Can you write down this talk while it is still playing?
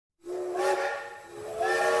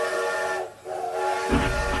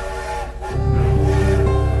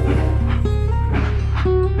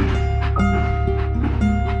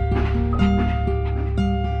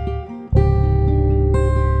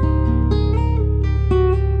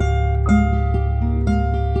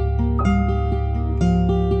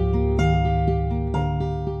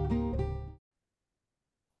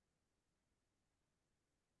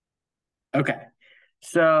Okay.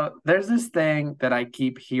 So there's this thing that I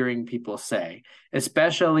keep hearing people say,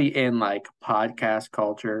 especially in like podcast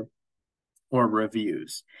culture or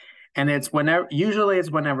reviews. And it's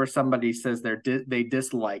whenever somebody says they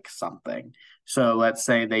dislike something. So let's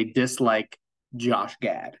say they dislike Josh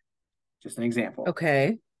Gad, just an example.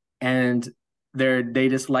 Okay. And they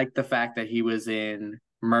dislike the fact that he was in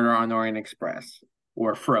Murder on the Orient Express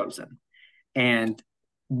or Frozen. And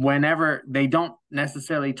whenever they don't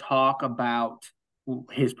necessarily talk about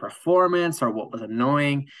his performance or what was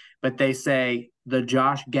annoying, but they say the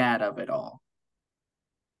Josh Gad of it all.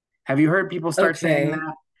 Have you heard people start saying Okay.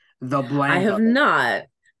 that? The I blank have of it all. not,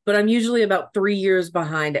 but I'm usually about 3 years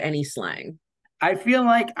behind any slang. I feel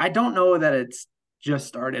like I don't know that it's just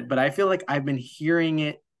started, but I feel like I've been hearing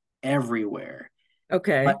it everywhere. But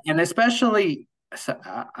Okay. and especially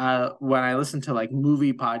when I listen to like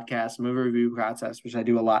movie podcasts, movie review podcasts, which I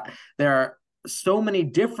do a lot, there are so many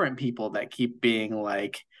different people that keep being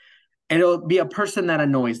like, and it'll be a person that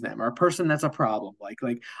annoys them or a person that's a problem,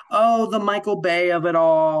 oh, the Michael Bay of it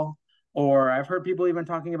all. Or I've heard people even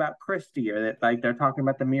talking about Christie, or that like they're talking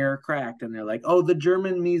about the mirror cracked, and they're like, oh, the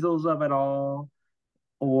German measles of it all,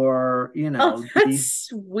 or Oh, these. that's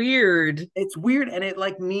weird. It's weird, and it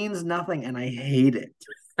like means nothing, and I hate it.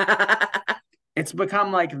 It's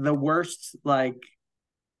become like the worst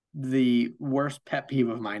pet peeve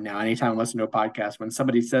of mine now. Anytime I listen to a podcast, when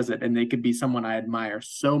somebody says it, and they could be someone I admire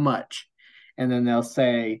so much, and then they'll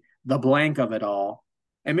say the blank of it all.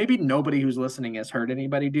 And maybe nobody who's listening has heard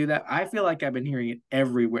anybody do that. I feel like I've been hearing it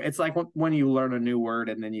everywhere. It's like when you learn a new word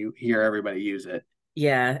and then you hear everybody use it.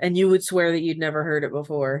 Yeah, and you would swear that you'd never heard it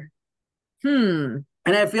before. Hmm.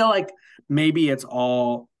 And I feel like maybe it's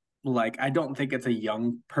all like, I don't think it's a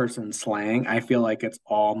young person slang. I feel like it's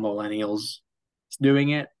all millennials doing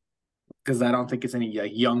it, because I don't think it's any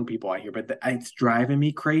like young people I hear, but it's driving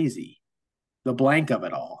me crazy. The blank of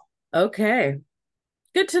it all. Okay.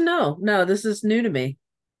 Good to know. No, this is new to me.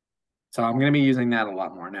 So I'm going to be using that a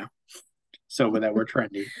lot more now. So with that, we're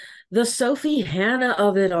trendy. The Sophie Hannah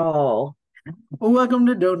of it all. Well, welcome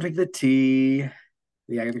to Don't Drink the Tea,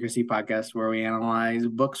 the Agatha Christie podcast where we analyze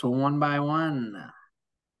books one by one.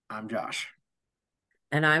 I'm Josh.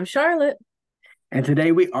 And I'm Charlotte. And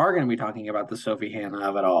today we are going to be talking about the Sophie Hannah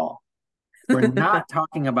of it all. We're not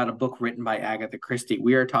talking about a book written by Agatha Christie.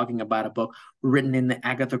 We are talking about a book written in the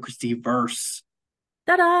Agatha Christie verse.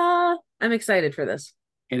 Ta-da! I'm excited for this.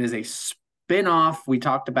 It is a spin-off. We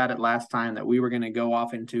talked about it last time that we were going to go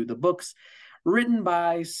off into the books written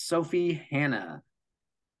by Sophie Hannah.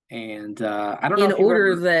 And I don't know In if you've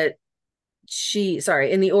order ever. that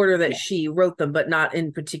in the order that Yes. she wrote them, but not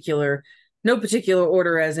in particular, no particular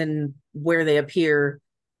order as in where they appear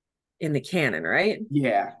in the canon, right?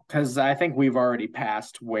 Yeah, because I think we've already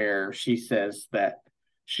passed where she said that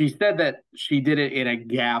she did it in a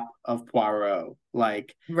gap of Poirot.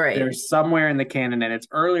 Like Right. there's somewhere in the canon, and it's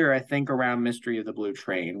earlier, I think, around Mystery of the Blue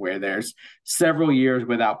Train, where there's several years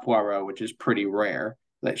without Poirot, which is pretty rare.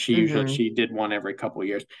 That Hmm. she did one every couple of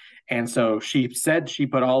years, and so she said she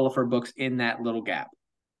put all of her books in that little gap.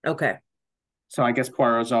 Okay. So I guess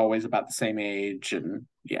Poirot's always about the same age, and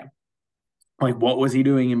yeah, like what was he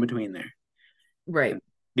doing in between there? Right. And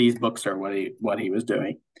these books are what he was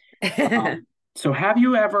doing. So have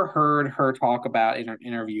you ever heard her talk about in an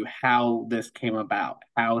interview how this came about,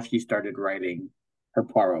 how she started writing her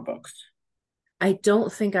Poirot books? I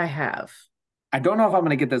don't think I have. I don't know if I'm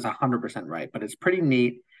going to get this 100% right, but it's pretty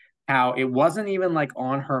neat how it wasn't even like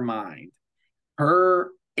on her mind.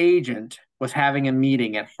 Her agent was having a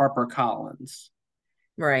meeting at HarperCollins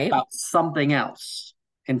Right. about something else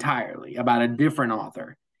entirely, about a different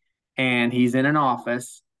author. And he's in an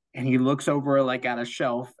office, and he looks over like at a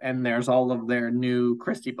shelf, and there's all of their new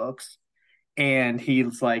Christie books. And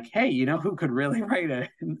he's like, hey, you know who could really write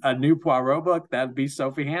a new Poirot book? That'd be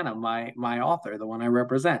Sophie Hannah, my author, the one I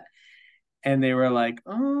represent. And they were like,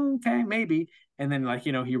 oh, okay, maybe. And then like,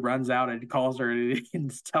 he runs out and calls her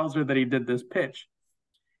and tells her that he did this pitch.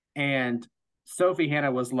 And Sophie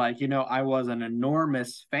Hannah was like, I was an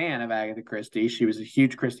enormous fan of Agatha Christie. She was a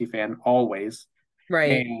huge Christie fan always.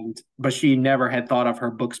 Right. But she never had thought of her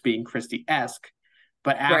books being Christie-esque.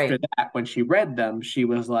 But after Right. that, when she read them, she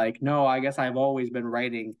was like, no, I guess I've always been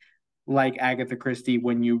writing like Agatha Christie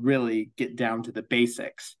when you really get down to the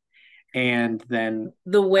basics. And then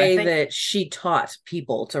The I way think, that she taught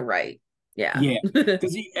people to write. Yeah. yeah,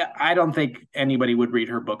 because I don't think anybody would read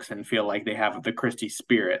her books and feel like they have the Christie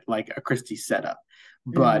spirit, like a Christie setup.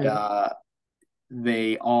 But Hmm.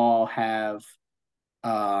 they all have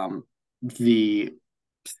the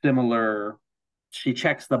similar. she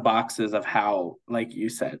checks the boxes of how, like you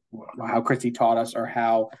said, how Christie taught us, or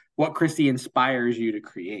how what Christie inspires you to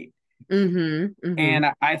create. Mm-hmm. Mm-hmm. And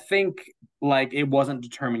I think like it wasn't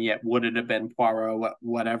determined yet. Would it have been Poirot,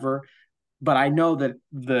 whatever? But I know that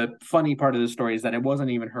the funny part of the story is that it wasn't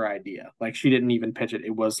even her idea. Like she didn't even pitch it.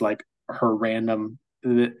 It was like her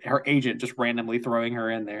agent just randomly throwing her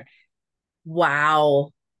in there. Wow.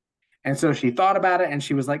 And so she thought about it and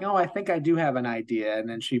she was like, "Oh, I think I do have an idea." And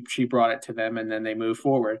then she brought it to them and then they moved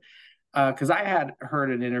forward. Because I had heard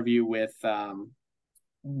an interview with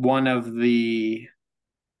one of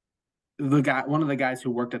one of the guys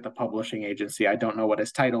who worked at the publishing agency. I don't know what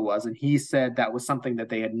his title was, and he said that was something that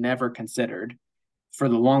they had never considered. For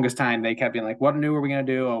the longest time, they kept being like, "What new are we going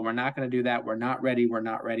to do? Oh, we're not going to do that. We're not ready. We're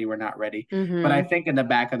not ready. We're not ready." But I Mm-hmm. think in the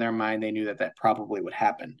back of their mind, they knew that that probably would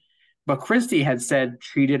happen. But Christie had said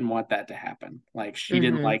she didn't want that to happen. Like she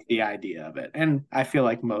didn't Mm-hmm. like the idea of it. And I feel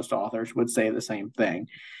like most authors would say the same thing.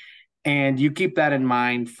 And you keep that in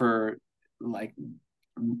mind for like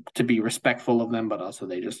to be respectful of them, but also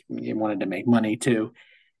they just wanted to make money too.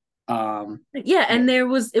 Yeah, Yeah, and it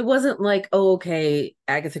wasn't like, oh, okay,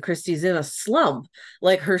 Agatha Christie's in a slump.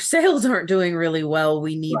 Like her sales aren't doing really well.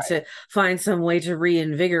 We need right. to find some way to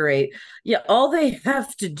reinvigorate. Yeah, all they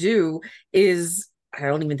have to do is I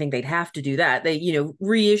don't even think they'd have to do that. They,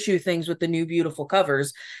 reissue things with the new beautiful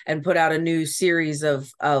covers and put out a new series of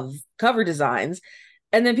cover designs,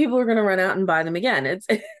 and then people are going to run out and buy them again.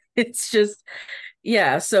 It's just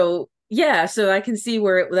so I can see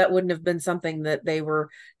where that wouldn't have been something that they were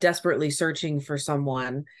desperately searching for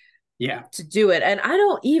someone Yeah, to do it. And I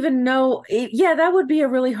don't even know. Yeah, that would be a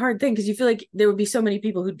really hard thing because you feel like there would be so many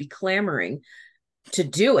people who'd be clamoring to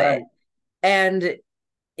do it. right. And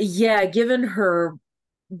yeah, given her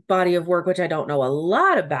body of work, which I don't know a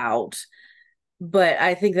lot about, but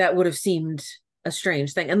I think that would have seemed a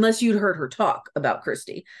strange thing unless you'd heard her talk about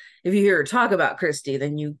Christie. If you hear her talk about Christie,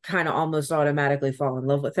 then you kind of almost automatically fall in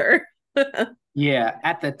love with her. Yeah,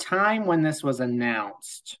 at the time when this was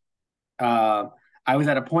announced, uh, I was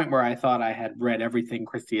at a point where I thought I had read everything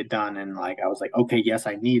Christie had done, and like I was like, okay, yes,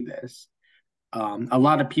 I need this. A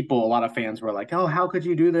lot of people, a lot of fans were like, "Oh, how could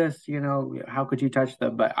you do this? You know, how could you touch the?"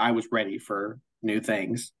 But I was ready for new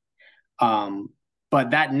things. Um,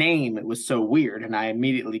 but that name, it was so weird, and I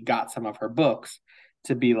immediately got some of her books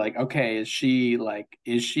to be like, okay, is she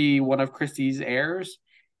one of Christie's heirs?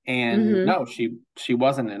 And Hmm. no, she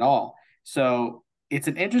wasn't at all. So it's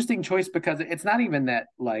an interesting choice because it's not even that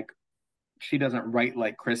like she doesn't write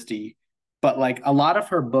like Christie, but like a lot of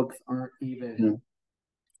her books aren't even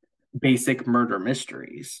basic murder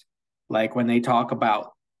mysteries. Like when they talk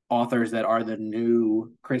about authors that are the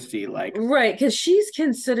new Christie, like Right, because she's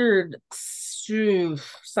considered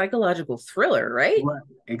psychological thriller, right? right,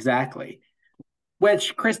 exactly.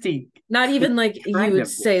 Which Christie Not even like you kind would of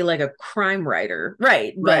did, say like a crime writer.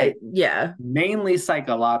 Right, but right? yeah. Mainly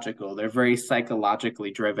psychological. They're very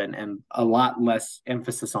psychologically driven and a lot less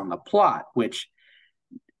emphasis on the plot, which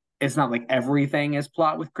it's not like everything is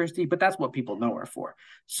plot with Christie, but that's what people know her for.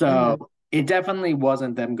 So Hmm. it definitely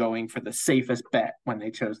wasn't them going for the safest bet when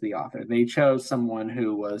they chose the author. They chose someone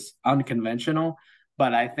who was unconventional,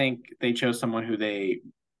 but I think they chose someone who they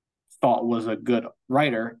thought was a good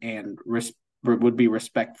writer and would be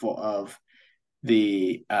respectful of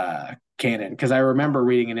the canon. Because I remember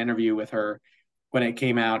reading an interview with her when it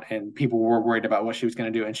came out, and people were worried about what she was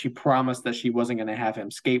going to do, and she promised that she wasn't going to have him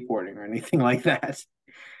skateboarding or anything like that.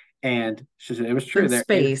 And she said it was true. In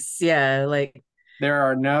space, yeah, like, There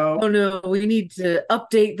are no oh no, we need to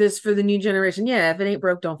update this for the new generation. Yeah, if it ain't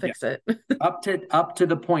broke, don't yeah fix it. up to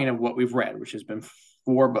the point of what we've read, which has been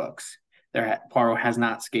 4 books. Poirot has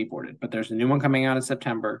not skateboarded, but there's a new one coming out in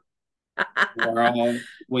September. We're all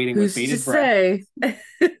waiting with Who's to bated breath.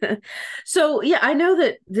 say? So yeah, I know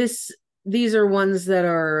that these are ones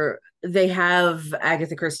that they have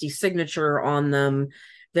Agatha Christie's signature on them.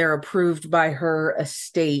 They're approved by her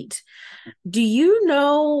estate. Do you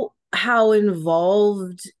know how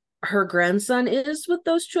involved her grandson is with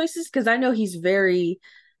those choices? Because I know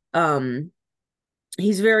um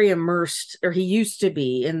he's very immersed, or he used to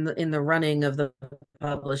be in the running of the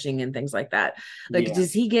publishing and things like that. Like, Yeah,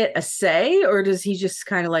 does he get a say, or does he just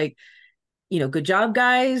kind of like, good job,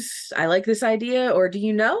 guys, I like this idea? Or do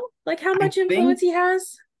you know like how I much influence think he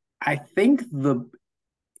has? I think the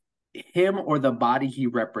him or the body he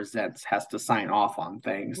represents has to sign off on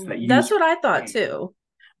things that use That's her what I thought name. too.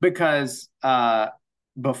 Because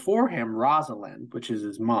before him, Rosalind, which is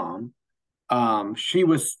his mom, she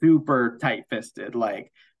was super tight-fisted.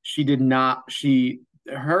 Like she did not she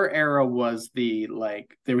her era was the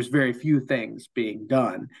like there was very few things being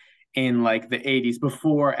done, in like the 80s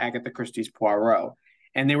before Agatha Christie's Poirot.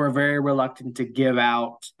 And they were very reluctant to give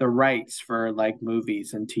out the rights for like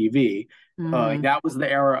movies and TV. Hmm. That was the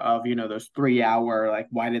era of, those 3 hour, like,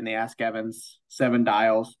 why didn't they ask Evans, Seven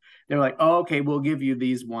Dials? They're like, oh, okay, we'll give you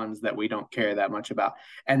these ones that we don't care that much about.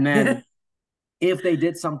 And then if they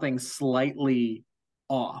did something slightly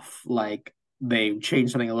off, like they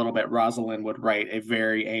changed something a little bit, Rosalind would write a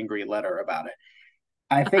very angry letter about it.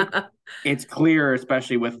 I think it's clear,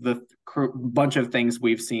 especially with the bunch of things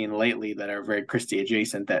we've seen lately that are very Christie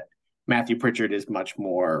adjacent, that Matthew Pritchard is much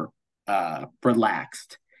more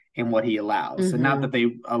relaxed in what he allows, and not that Hmm. they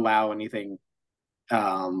allow anything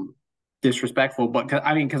um, disrespectful, but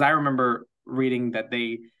because I remember reading that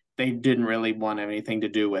they didn't really want anything to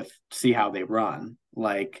do with See How They Run,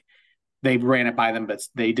 like they ran it by them, but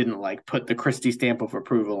they didn't like put the Christie stamp of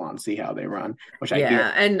approval on See How They Run, which I get.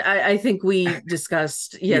 Yeah, and I think we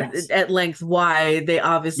discussed, yeah, Yes. at length why they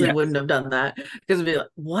obviously Yes. wouldn't have done that because it'd be like,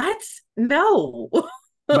 what? No.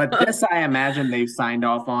 But this, I imagine they've signed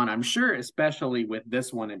off on. I'm sure, especially with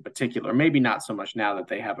this one in particular. Maybe not so much now that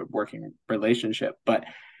they have a working relationship, but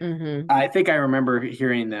Hmm. I think I remember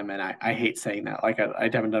hearing them, and I hate saying that. Like I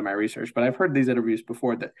haven't done my research, but I've heard these interviews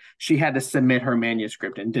before that she had to submit her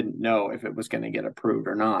manuscript and didn't know if it was going to get approved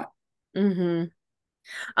or not. Hmm.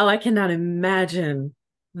 Oh, I cannot imagine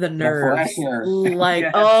the The nerves. pressure, Like,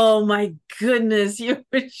 yes, oh my goodness, you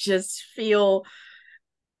would just feel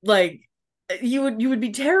like you would be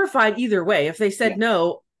terrified either way if they said yes.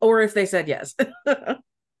 no or if they said yes.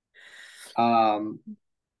 Um,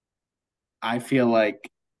 I feel like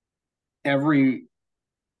every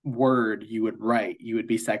word you would write, you would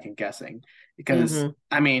be second guessing. Because, Hmm.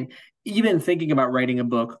 I mean, even thinking about writing a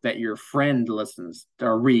book that your friend listens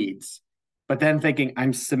or reads, but then thinking,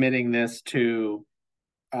 I'm submitting this to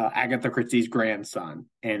Agatha Christie's grandson,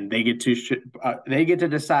 and they get to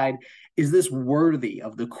decide, is this worthy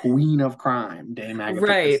of the queen of crime, Dame Agatha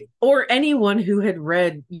Right. Christie? Or anyone who had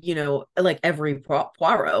read, like every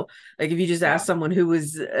Poirot. Like if you just Yeah, ask someone who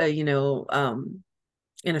was,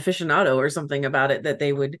 an aficionado or something about it, that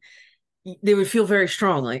they would feel very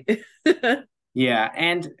strongly. yeah.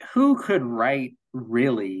 And who could write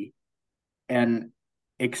really an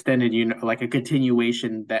extended, like a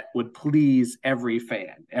continuation that would please every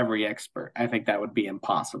fan, every expert? I think that would be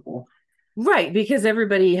impossible. Right, because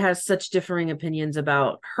everybody has such differing opinions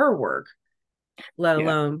about her work, let Yeah.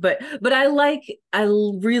 alone, but I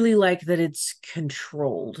really like that it's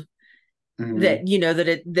controlled. Hmm. That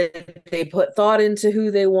that they put thought into who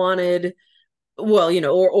they wanted. Well,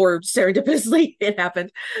 or serendipitously it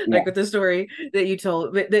happened, like Yeah. with the story that you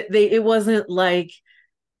told. But that it wasn't like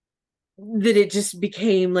that it just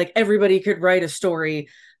became like everybody could write a story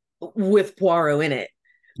with Poirot in it.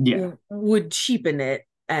 Yeah. Would cheapen it.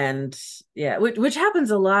 And yeah, which happens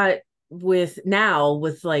a lot with now,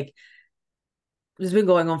 with like, it's been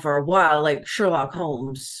going on for a while, like Sherlock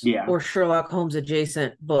Holmes Yeah. or Sherlock Holmes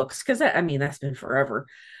adjacent books, because I mean that's been forever.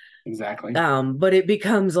 Exactly. But it Or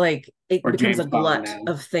becomes a James Bond glut now.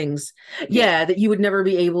 of things. Yeah. Yeah, that you would never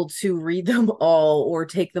be able to read them all or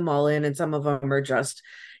take them all in, and some of them are just,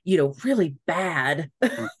 really bad.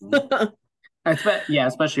 Mhm. Yeah,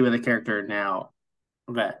 especially with a character now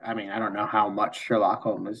that, I mean, I don't know how much Sherlock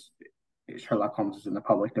Holmes is in the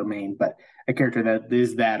public domain, but a character that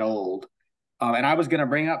is that old. And I was going to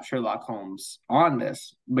bring up Sherlock Holmes on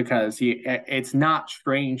this because it's not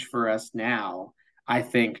strange for us now, I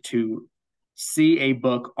think, to see a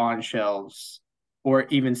book on shelves or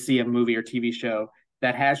even see a movie or TV show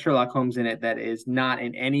that has Sherlock Holmes in it that is not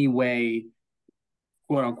in any way,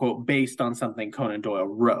 quote unquote, based on something Conan Doyle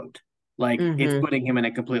wrote. Like it's Hmm. putting him in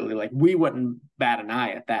a completely, like, we wouldn't bat an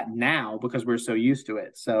eye at that now because we're so used to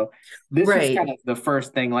it. So this is Right. kind of the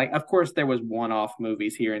first thing. Like, of course, there was one-off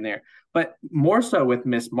movies here and there, but more so with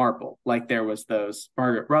Miss Marple. Like there was those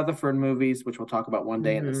Margaret Rutherford movies, which we'll talk about one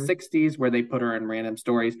day in the Hmm. '60s, where they put her in random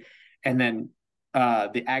stories, and then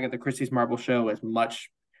the Agatha Christie's Marple show is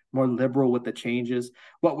much more liberal with the changes.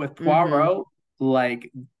 But with Hmm. Poirot,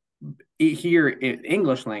 like here in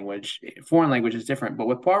English language, foreign language is different, but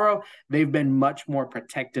with Poirot, they've been much more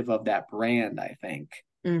protective of that brand, I think.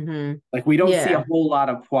 Hmm. Like we don't see a Yeah. whole lot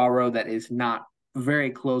of Poirot that is not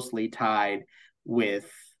very closely tied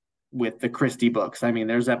with the Christie books. I mean,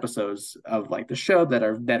 there's episodes of like the show that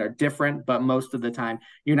are different, but most of the time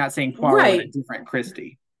you're not seeing Poirot in a Right. different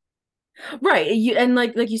Christie. Right. And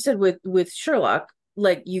like you said with Sherlock,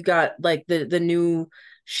 like you got like the new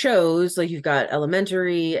shows, like you've got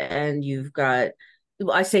Elementary, and you've got,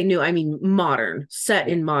 well, I say new, I mean modern, set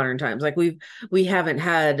Yeah. in modern times. Like we haven't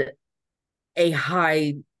had a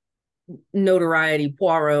high notoriety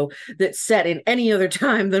Poirot that's set in any other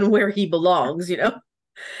time than where he belongs, you know?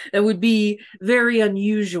 It would be very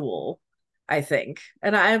unusual, I think.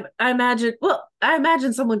 And I imagine, well, I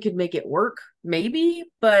imagine someone could make it work, maybe,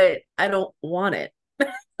 but I don't want it.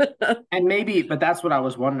 And maybe, but that's what I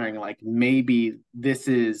was wondering. Like, maybe this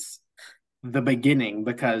is the beginning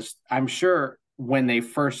because I'm sure when they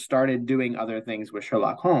first started doing other things with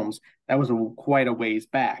Sherlock Holmes, that was quite a ways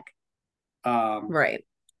back. Um, Right.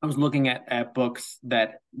 I was looking at books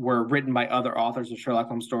that were written by other authors of Sherlock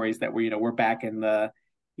Holmes stories that were, were back in the,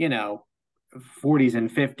 you know, 40s and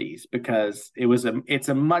 50s because it's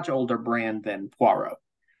a much older brand than Poirot.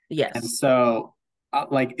 And Yes. so,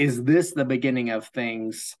 like, is this the beginning of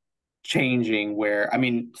things changing? Where, I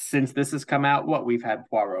mean, since this has come out, what we've had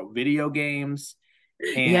Poirot video games,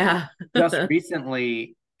 and Yeah. just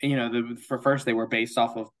recently, for first they were based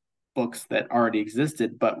off of books that already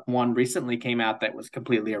existed, but one recently came out that was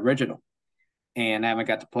completely original, and I haven't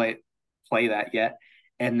got to play that yet.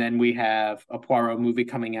 And then we have a Poirot movie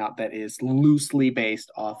coming out that is loosely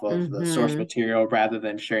based off of the source Hmm. material rather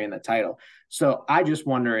than sharing the title. So I just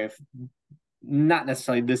wonder if not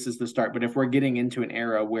necessarily this is the start, but if we're getting into an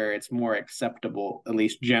era where it's more acceptable, at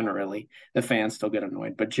least generally, the fans still get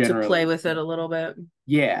annoyed, but To play generally, with it a little bit.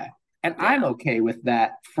 yeah. And I'm Yeah. okay with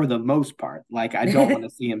that for the most part. Like, I don't want to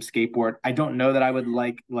see him skateboard. I don't know that I would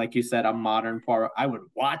like you said, a modern Poirot. I would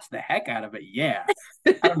watch the heck out of it. Yeah.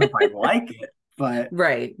 I don't know if I like it, but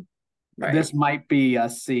Right. Right. this might be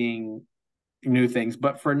us seeing new things.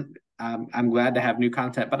 But I'm glad to have new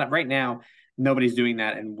content. But right now, nobody's doing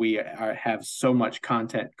that, and have so much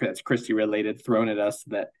content that's Christie related thrown at us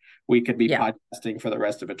that we could be Yeah. podcasting for the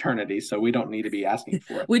rest of eternity. So we don't need to be asking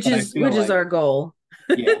for it. Which But I is feel which is like, our goal.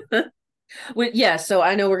 yeah, Yeah, so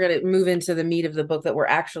I know we're gonna move into the meat of the book that we're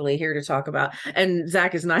actually here to talk about, and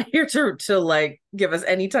Zach is not here to like give us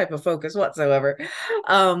any type of focus whatsoever.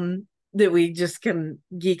 That we just can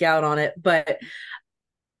geek out on it. But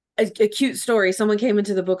a cute story. Someone came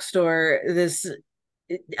into the bookstore, this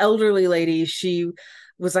elderly lady, she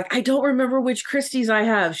was like, I don't remember which Christie's I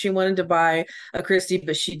have. She wanted to buy a Christie,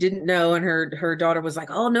 but she didn't know. And her daughter was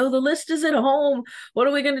like, oh no, the list is at home. What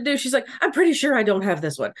are we going to do? She's like, I'm pretty sure I don't have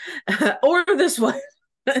this one or this one.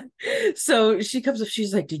 So she comes up,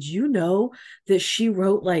 she's like, did you know that she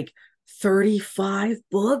wrote like 35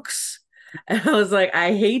 books? And I was like,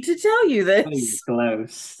 I hate to tell you not even this,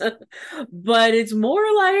 close. but it's more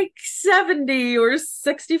like 70 or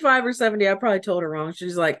 65 or 70. I probably told her wrong.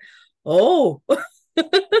 She's like, oh,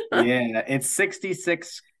 Yeah, it's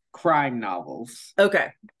 66 crime novels.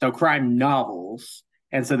 okay. So crime novels.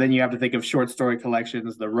 And so then you have to think of short story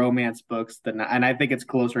collections, the romance books, and I think it's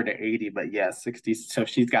closer to 80, but yeah, 60. So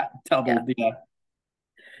she's got Yeah. doubled. Yeah,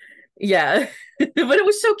 Yeah. But it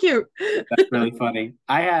was so cute. that's really funny.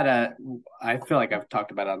 I feel like I've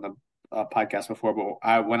talked about it on the podcast before,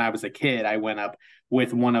 but when I was a kid, I went up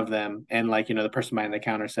with one of them, and like, the person behind the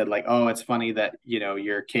counter said, like, oh, it's funny that,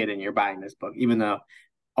 you're a kid and you're buying this book, even though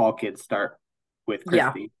all kids start with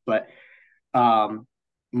Yeah. Christie. But um,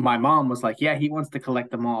 my mom was like, yeah, he wants to collect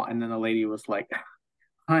them all. And then the lady was like,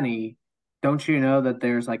 honey, don't you know that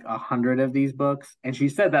there's like 100 of these books? And she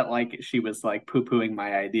said that like she was like poo-pooing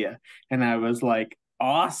my idea. And I was like,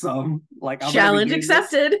 awesome. Like, I'm gonna be Challenge doing this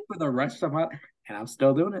accepted. for the rest of my, and I'm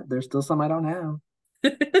still doing it. There's still some I don't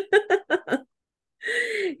have.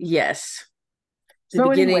 Yes. The So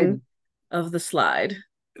anyway, beginning of the slide,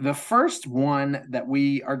 the first one that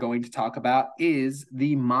we are going to talk about is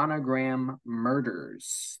the Monogram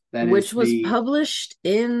Murders. That is which was the published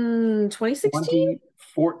in 2016.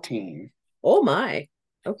 2014. Oh my.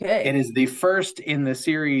 Okay. It is the first in the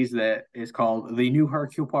series that is called the New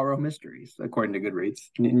Hercule Poirot Mysteries, according to Goodreads.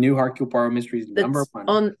 New Hercule Poirot Mysteries number That's one.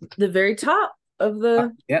 on the very top of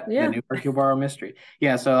the, Yep, the yeah. New Hercule Poirot Mystery.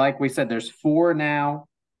 Yeah, so like we said, there's four now.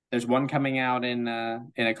 There's one coming out in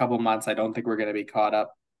a couple months. I don't think we're going to be caught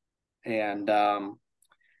up, and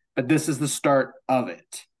but this is the start of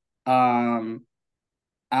it.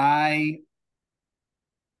 I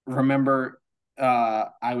remember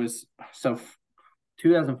I was so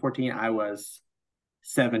 2014. I was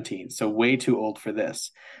 17, so way too old for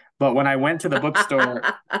this. But when I went to the bookstore,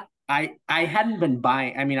 I hadn't been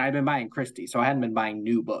buying. I mean, I've been buying Christie, so I hadn't been buying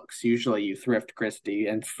new books. Usually, you thrift Christie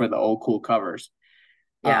and for the old cool covers.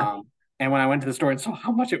 Yeah. And when I went to the store and saw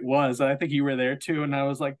how much it was, and I think you were there too, and I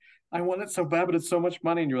was like, I want it so bad, but it's so much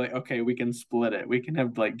money. And you're like, okay, we can split it. We can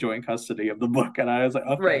have like joint custody of the book. And I was like,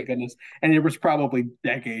 oh, thank Right. goodness. And it was probably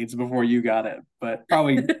decades before you got it, but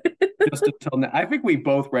probably just until now. I think we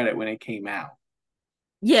both read it when it came out.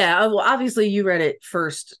 Yeah, well, obviously you read it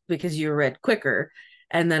first because you read quicker,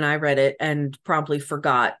 and then I read it and promptly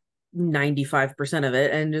forgot 95% of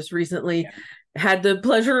it and just recently had the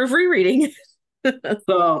pleasure of rereading.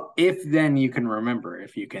 So if then you can remember,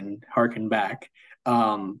 if you can harken back,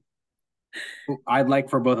 um, I'd like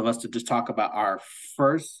for both of us to just talk about our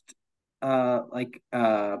first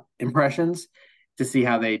impressions to see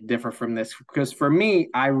how they differ from this. Because for me,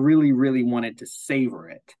 I really, really wanted to savor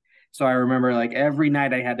it. So I remember like every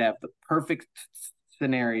night I had to have the perfect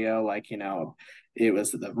scenario, like, it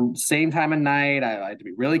was the same time of night. I had to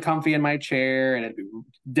be really comfy in my chair and it'd be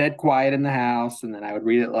dead quiet in the house. And then I would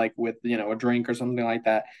read it like with, a drink or something like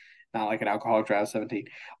that. Not like an alcoholic draft 17,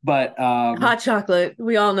 but Hot chocolate.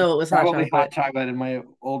 We all know it was hot probably hot chocolate. chocolate in my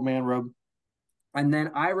old man robe. And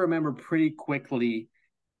then I remember pretty quickly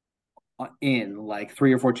in like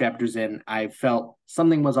 3 or 4 chapters in, I felt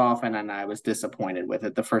something was off and I was disappointed with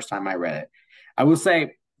it the first time I read it. I will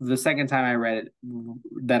say the second time I read it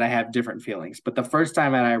that I have different feelings, but the first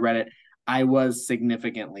time that I read it, I was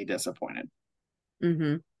significantly disappointed.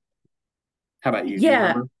 Mm-hmm. How about you? Do you Yeah,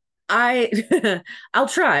 remember? I'll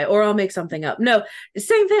try or I'll make something up. No,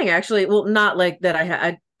 same thing actually. Well, not like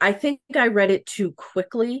that. I think I read it too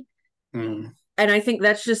quickly, Mm. and I think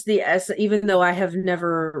that's just the even though I have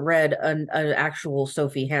never read an actual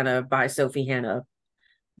Sophie Hannah by Sophie Hannah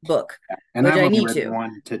book, And which I've I only need read to.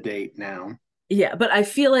 one to date now. Yeah, but I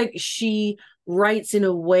feel like she writes in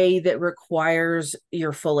a way that requires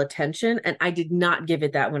your full attention, and I did not give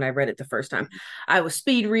it that when I read it the first time. I was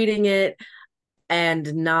speed reading it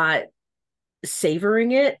and not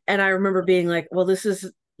savoring it. And I remember being like, well, this is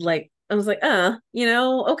like, I was like,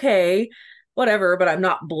 okay, whatever, but I'm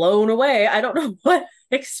not blown away. I don't know what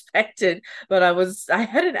I expected, but I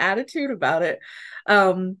had an attitude about it.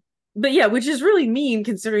 Um, but yeah, which is really mean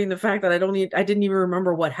considering the fact that I didn't even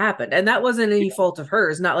remember what happened. And that wasn't any fault of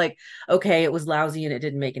hers. Not like, okay, it was lousy and it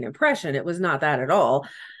didn't make an impression. It was not that at all.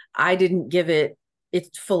 I didn't give it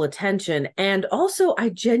its full attention. And also, I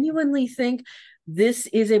genuinely think this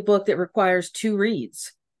is a book that requires two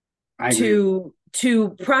reads I agree. to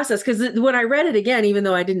process, because when I read it again, even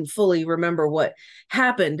though I didn't fully remember what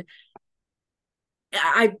happened,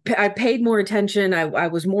 I paid more attention. I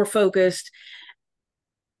was more focused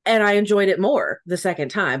and I enjoyed it more the second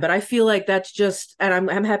time. But I feel like that's just, and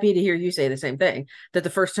I'm happy to hear you say the same thing, that the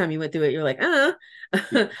first time you went through it, you're like, Yeah,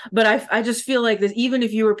 but I just feel like this, even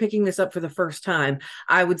if you were picking this up for the first time,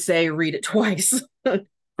 I would say read it twice.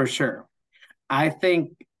 for sure. I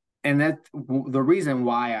think, and that's the reason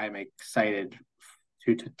why I'm excited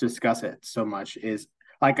to discuss it so much is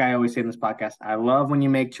like I always say in this podcast, I love when you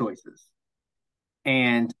make choices.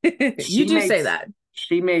 And You she do made say that.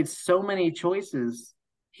 she made so many choices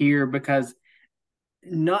here because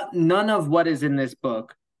none of what is in this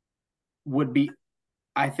book would be,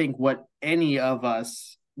 I think, what any of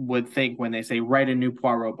us would think when they say write a new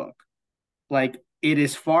Poirot book. Like it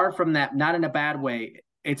is far from that, not in a bad way.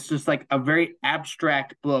 It's just like a very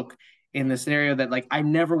abstract book in the scenario that like I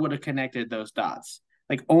never would have connected those dots.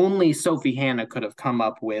 Like only Sophie Hannah could have come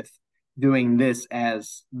up with doing this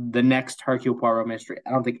as the next Hercule Poirot mystery.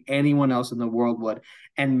 I don't think anyone else in the world would.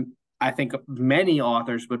 And I think many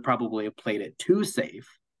authors would probably have played it too safe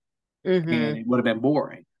and Mm-hmm. it would have been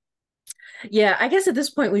boring. Yeah, I guess at this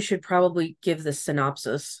point we should probably give the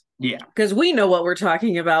synopsis Yeah, because we know what we're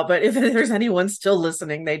talking about, but if there's anyone still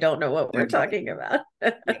listening, they don't know what we're they're dead. talking about.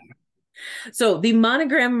 Yeah, So, the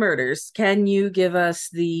Monogram murders, can you give us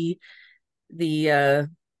the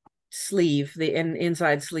sleeve, the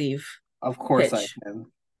inside sleeve of course I pitch? can.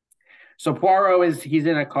 So Poirot he's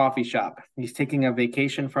in a coffee shop. He's taking a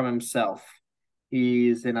vacation from himself.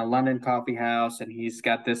 He's in a London coffee house and he's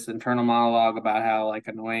got this internal monologue about how like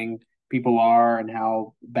annoying people are and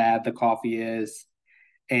how bad the coffee is.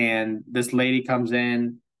 And this lady comes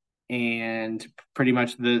in and pretty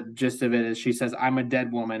much the gist of it is she says, I'm a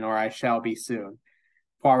dead woman or I shall be soon.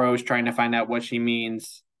 Poirot is trying to find out what she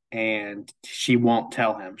means and she won't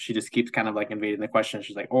tell him. She just keeps kind of like invading the question.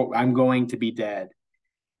 She's like, oh, I'm going to be dead.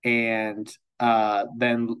 And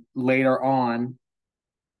then later on,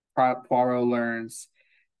 Poirot learns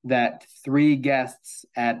that 3 guests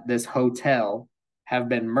at this hotel have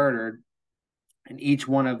been murdered, and each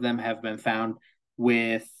one of them have been found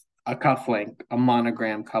with a cufflink, a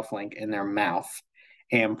monogram cufflink in their mouth.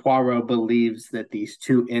 And Poirot believes that these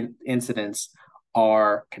two incidents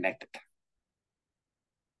are connected.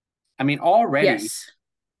 I mean, already Yes,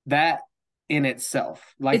 that in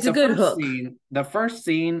itself, like it's a good hook. the first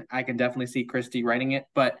scene, I can definitely see Christie writing it,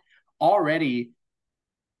 but already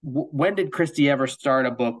when did Christie ever start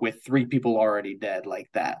a book with 3 people already dead like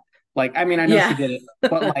that? Like, I mean, I know she Yeah. did it,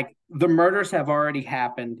 but like the murders have already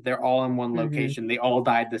happened. They're all in one Hmm. location. They all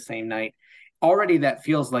died the same night. Already, that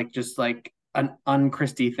feels like just like an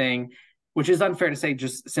un-Christie thing, which is unfair to say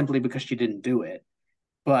just simply because she didn't do it.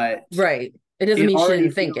 But Right. It doesn't it mean she already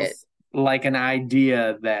didn't think it. feels like an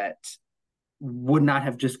idea that would not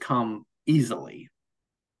have just come easily.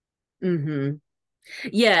 Hmm.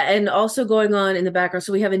 Yeah, and also going on in the background,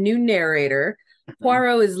 so we have a new narrator. Mhm.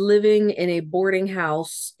 Poirot is living in a boarding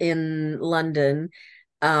house in London.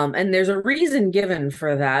 And there's a reason given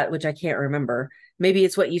for that, which I can't remember. Maybe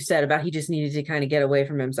it's what you said about he just needed to kind of get away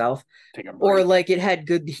from himself. Take a Or break. like it had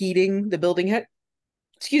good heating, the building had,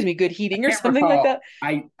 excuse me, good I heating or can't something like recall.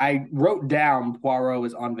 that. I wrote down Poirot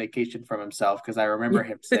was on vacation from himself because I remember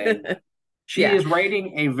him saying that. She Yeah. is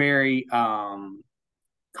writing a very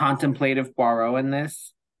contemplative Poirot in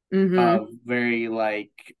this, Hmm. very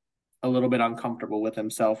like a little bit uncomfortable with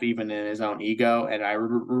himself, even in his own ego. And I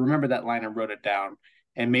remember that line and wrote it down.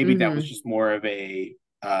 And maybe that was Hmm. just more of a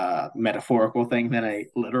metaphorical thing than a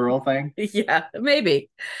literal thing. Yeah, maybe.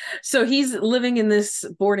 So he's living in this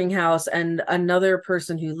boarding house, and another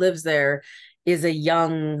person who lives there is a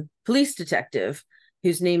young police detective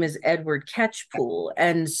whose name is Edward Catchpool.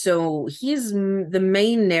 And so he's the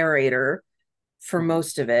main narrator for Mhm.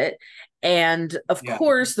 most of it. And of Yeah.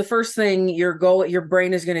 course, the first thing your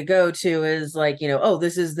brain is going to go to is like, oh,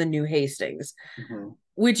 this is the new Hastings. Mhm.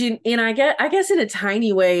 Which I guess in a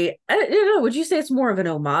tiny way, I don't know, would you say it's more of an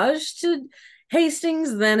homage to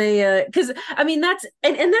Hastings than a because I mean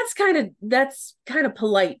and that's kind of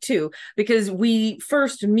polite too, because we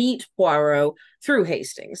first meet Poirot through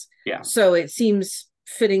Hastings. Yeah. So it seems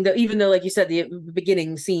fitting that, even though like you said the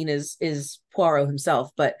beginning scene is Poirot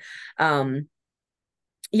himself, but um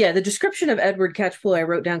yeah, the description of Edward Catchpool I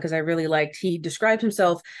wrote down because I really liked. He described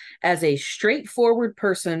himself as a straightforward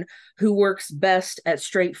person who works best at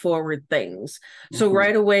straightforward things. So Mhm.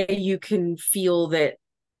 right away you can feel that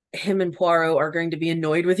him and Poirot are going to be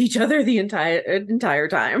annoyed with each other the entire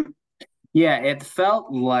time. Yeah, it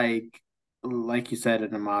felt like you said,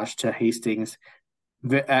 an homage to Hastings,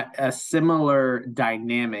 a similar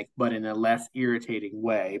dynamic, but in a less irritating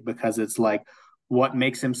way, because it's like what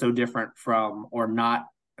makes him so different from, or not,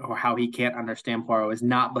 or how he can't understand Poirot is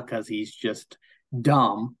not because he's just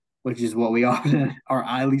dumb, which is what we often, or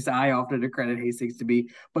at least I often accredit Hastings to be,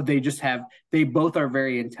 but they both are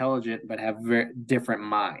very intelligent, but have very different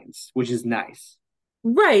minds, which is nice.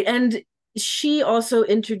 Right. And she also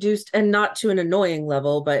introduced, and not to an annoying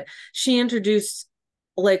level, but she introduced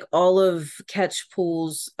like all of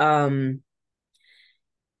Catchpool's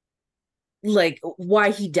like why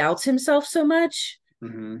he doubts himself so much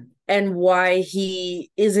Mm-hmm. and why he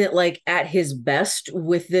isn't like at his best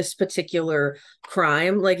with this particular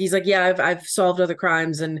crime. Like he's like, yeah, I've solved other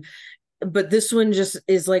crimes, and but this one just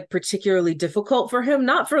is like particularly difficult for him,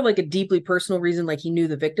 not for like a deeply personal reason like he knew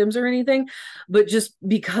the victims or anything, but just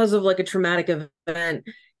because of like a traumatic event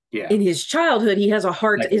Yeah, in his childhood. He has a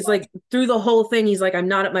hard is psychological. like through the whole thing he's like, I'm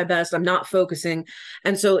not at my best, I'm not focusing.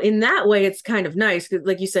 And so in that way it's kind of nice,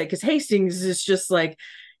 like you said, because Hastings is just like,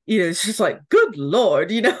 it's just like, good lord,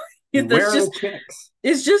 that's Where are the just chicks?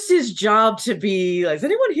 it's just his job to be like, does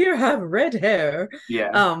anyone here have red hair?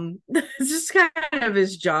 Yeah. It's just kind of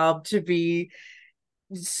his job to be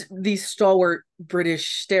the stalwart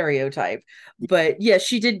British stereotype. But yeah,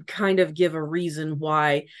 she did kind of give a reason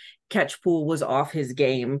why Catchpool was off his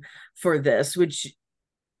game for this, which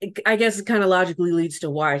I guess kind of logically leads to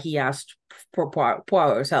why he asked for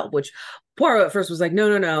Poirot's help, which Poirot at first was like, no,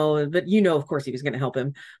 no, no. But of course, he was going to help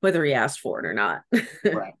him, whether he asked for it or not.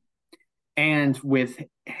 Right. And with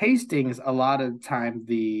Hastings, a lot of the time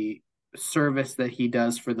the service that he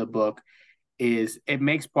does for the book is it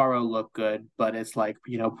makes Poirot look good, but it's like,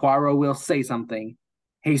 Poirot will say something,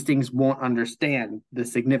 Hastings won't understand the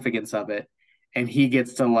significance of it, and he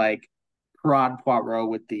gets to like prod Poirot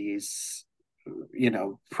with these,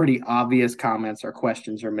 pretty obvious comments or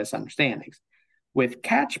questions or misunderstandings. With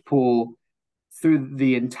Catchpool, through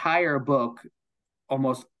the entire book,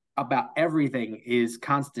 almost about everything is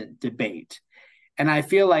constant debate. And I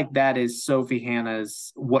feel like that is Sophie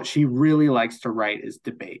Hannah's, what she really likes to write is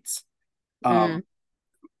debates. Mm.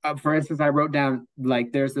 Um, for instance, I wrote down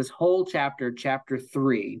like there's this whole chapter, chapter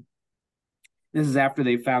 3. This is after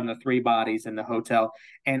they found the 3 bodies in the hotel,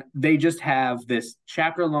 and they just have this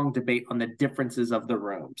chapter long debate on the differences of the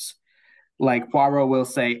rooms. Like Poirot will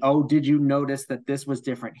say, "Oh, did you notice that this was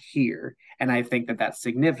different here?" And I think that that's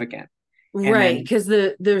significant. And Right, then, because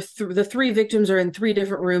the three victims are in three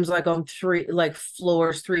different rooms, like on three like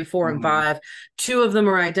floors 3, 4, and mhm, 5. Two of them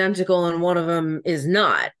are identical, and one of them is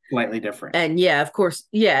not. slightly different. And yeah, of course,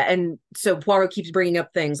 yeah. And so Poirot keeps bringing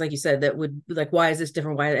up things like you said that would like, why is this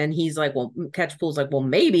different? Why? And he's like, well, Catchpool's like, well,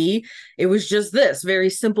 maybe it was just this very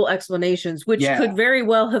simple explanations, which Yeah, could very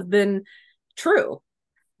well have been true.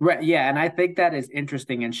 Right. Yeah. And I think that is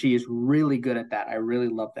interesting. And she is really good at that. I really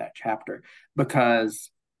love that chapter because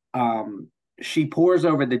um, she pours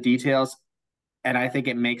over the details. And I think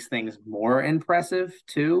it makes things more impressive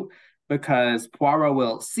too, because Poirot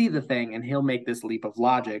will see the thing and he'll make this leap of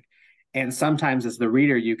logic. And sometimes, as the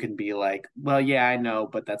reader, you can be like, well, yeah, I know,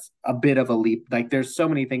 but that's a bit of a leap. Like, there's so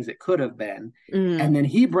many things it could have been. Mm. And then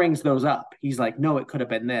he brings those up. He's like, no, it could have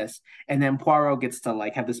been this. And then Poirot gets to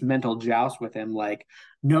like have this mental joust with him, like,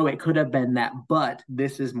 no, it could have been that, but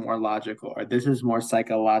this is more logical or this is more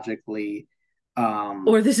psychologically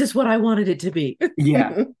Or this is what I wanted it to be.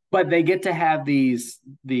 yeah, but they get to have these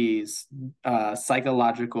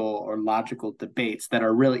psychological or logical debates that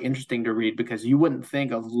are really interesting to read because you wouldn't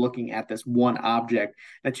think of looking at this one object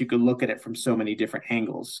that you could look at it from so many different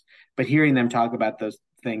angles. But hearing them talk about those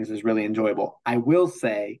things is really enjoyable. I will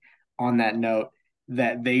say on that note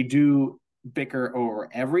that they do bicker over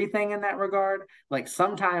everything in that regard. Like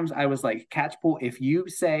sometimes I was like, Catchpool, if you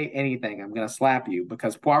say anything, I'm gonna slap you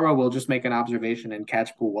because Poirot will just make an observation and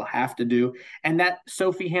Catchpool will have to do. And that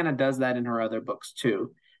Sophie Hannah does that in her other books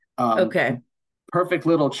too. Okay. Perfect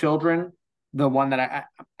Little Children, the one that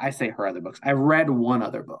I say her other books. I've read one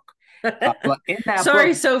other book. But in that Sorry,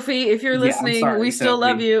 book, Sophie, if you're yeah, I'm listening, we sorry, still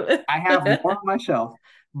love Sophie. you. I have more on my shelf,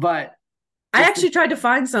 but I it's actually tried to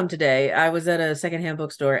find some today. I was at a secondhand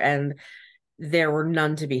bookstore and there were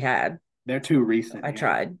none to be had. they're too recent, I yeah.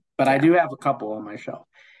 tried. But I Yeah. do have a couple on my shelf.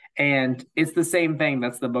 And it's the same thing.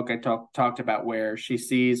 That's the book I talked about where she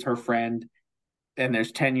sees her friend and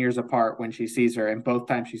there's 10 years apart when she sees her, and both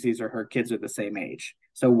times she sees her, her kids are the same age.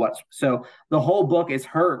 So the whole book is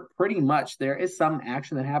her pretty much. There is some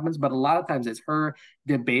action that happens, but a lot of times it's her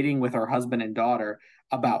debating with her husband and daughter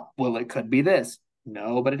about, well, it could be this.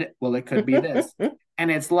 No, but it could be this.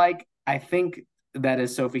 And it's like, I think that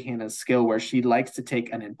is Sophie Hannah's skill where she likes to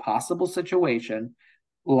take an impossible situation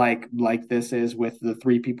like this is with the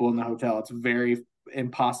three people in the hotel. It's very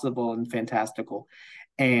impossible and fantastical.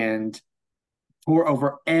 And pour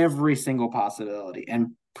over every single possibility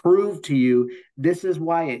and prove to you this is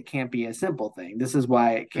why it can't be a simple thing. This is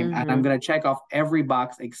why it can't. And I'm Hmm. going to check off every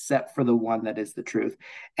box except for the one that is the truth.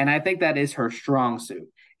 And I think that is her strong suit.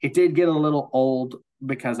 It did get a little old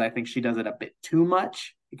because I think she does it a bit too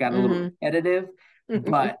much. It got a little Hmm. repetitive,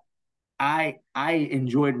 but I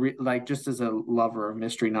enjoyed like just as a lover of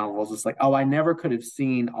mystery novels, it's like, oh, I never could have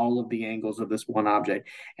seen all of the angles of this one object,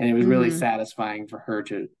 and it was really Hmm. satisfying for her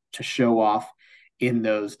to show off in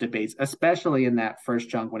those debates, especially in that first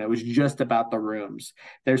chunk when it was just about the rooms.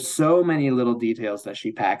 There's so many little details that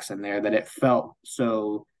she packs in there that it felt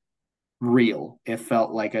so real. It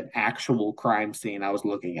felt like an actual crime scene I was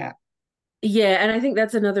looking at. Yeah, and I think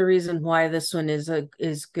that's another reason why this one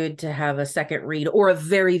is good to have a second read or a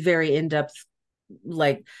very, very in-depth,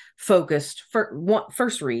 like focused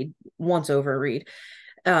first read, once over read.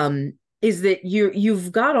 Is that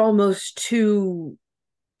you've got almost two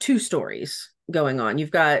stories going on. You've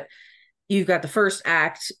got the first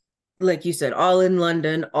act, like you said, all in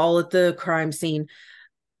London, all at the crime scene,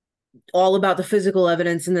 all about the physical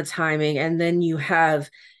evidence and the timing. And then you have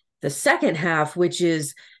the second half, which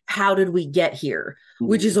is how did we get here?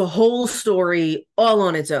 Which is Mm. a whole story all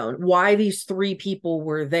on its own. Why these three people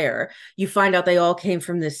were there. You find out they all came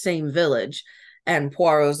from this same village. And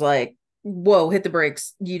Poirot's like, whoa, hit the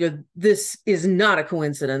brakes. This is not a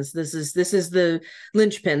coincidence. This is the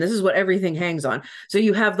linchpin. This is what everything hangs on. So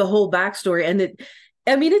you have the whole backstory. And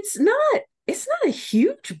I mean, it's not a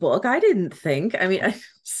huge book. I didn't think. I mean,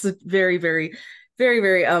 it's a very, very, very,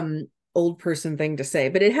 very old person thing to say,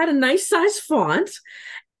 but it had a nice size font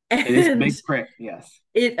It is and big print, yes.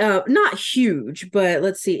 it not huge, but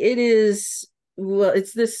let's see, it is, well,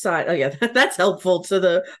 it's this size. Oh yeah, that's helpful to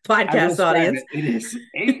the I will podcast describe audience. it. It is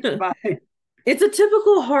 8 by. It's a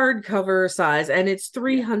typical hardcover size and it's Yeah,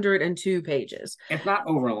 302 pages. it's not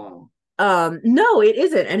over long. No, it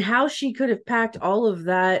isn't. And how she could have packed all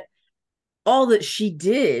that she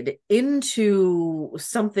did into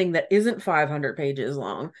something that isn't 500 pages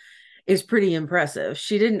long is pretty impressive.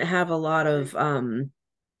 She didn't have a lot of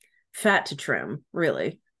fat to trim,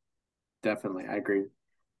 really. Definitely, I agree.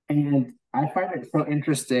 And I find it so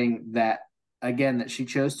interesting that, again, that she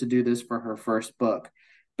chose to do this for her first book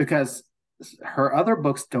because her other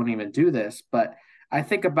books don't even do this. But I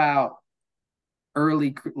think about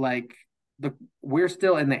early, like, we're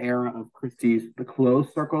still in the era of Christie's, the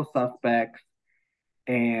closed circle suspects,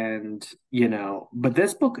 and but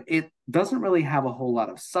this book, it doesn't really have a whole lot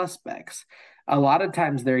of suspects. A lot of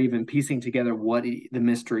times they're even piecing together what the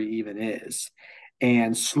mystery even is,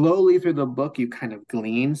 and slowly through the book you kind of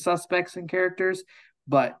glean suspects and characters,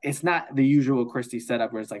 but it's not the usual Christie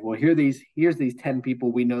setup where it's like, well, here's these 10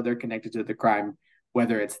 people we know they're connected to the crime,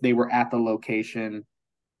 whether it's they were at the location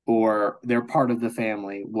or they're part of the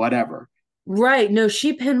family, whatever. Right. No,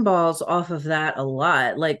 she pinballs off of that a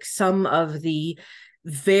lot. Like some of the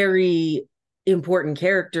very important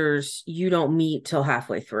characters you don't meet till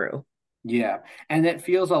halfway through. Yeah. And it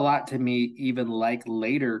feels a lot to me, even like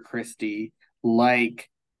later Christie, like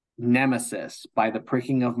Nemesis, By the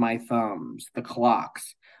Pricking of My Thumbs, The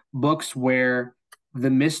Clocks, books where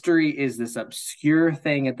the mystery is this obscure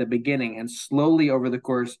thing at the beginning, and slowly over the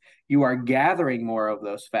course, you are gathering more of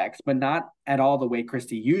those facts, but not at all the way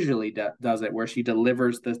Christie usually does it, where she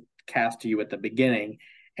delivers the cast to you at the beginning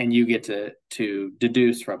and you get to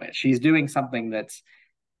deduce from it. She's doing something that's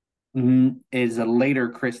is a later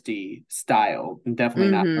Christie style,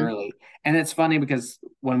 definitely not Mm-hmm. early. And it's funny because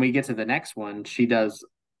when we get to the next one, she does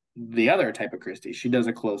the other type of Christie. She does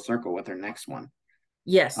a closed circle with her next one.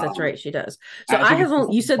 Yes, that's Um, right. She does. So I I think have it's just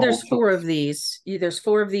only, you a said there's bold four of choice. these. There's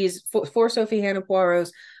four of these, four Sophie Hannah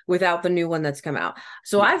Poirots without the new one that's come out.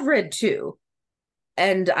 So Yeah. I've read two,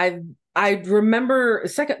 and I remember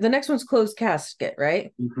second. The next one's Closed Casket,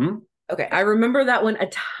 right? Mm-hmm. Okay, I remember that one a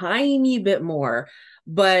tiny bit more,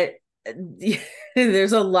 but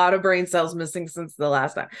there's a lot of brain cells missing since the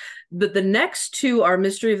last time. But the next two are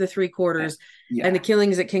Mystery of the Three Quarters and The Yeah.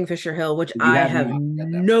 Killings at Kingfisher Hill, which You I have have not read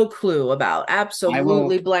them. no clue about. I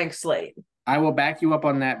Absolutely will blank slate. I will back you up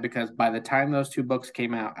on that because by the time those two books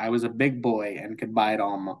came out, I was a big boy and could buy it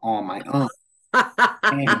on my own.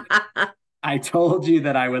 And I told you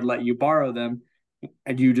that I would let you borrow them,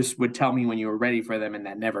 and you just would tell me when you were ready for them, and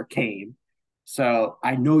that never came. So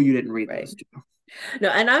I know you didn't read Right. those two. No,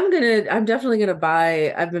 and I'm definitely gonna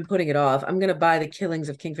buy, I've been putting it off. I'm gonna buy The Killings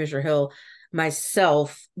of Kingfisher Hill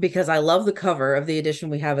myself because I love the cover of the edition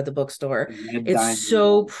we have at the bookstore. Red It's Diamond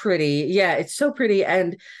so One. pretty. Yeah, it's so pretty.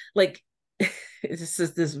 And like this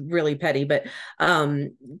is really petty, but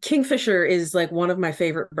kingfisher is like one of my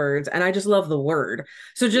favorite birds, and I just love the word.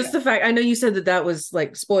 So just Yeah. the fact, I know you said that that was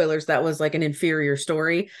like spoilers, that was like an inferior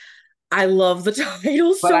story. I love the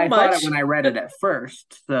title But so I thought it much. when I read it at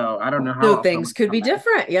first, so I don't know how So else I things would could come be back.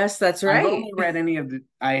 different. Yes, that's right.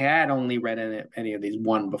 I had only read any of these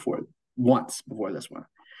once before this one.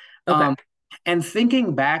 Okay. Um, and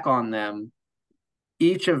thinking back on them,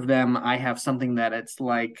 each of them I have something that it's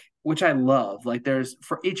like, which I love. Like there's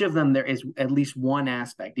for each of them there is at least one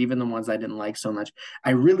aspect, even the ones I didn't like so much.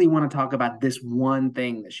 I really want to talk about this one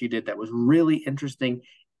thing that she did that was really interesting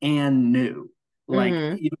and new, like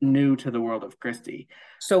Hmm. even new to the world of Christie.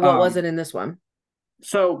 So what was Um, it in this one?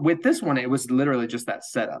 so with this one, it was literally just that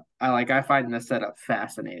setup. I find the setup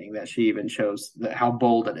fascinating that she even shows how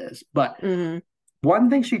bold it is. But Hmm. one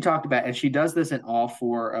thing she talked about, and she does this in all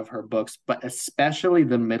four of her books, but especially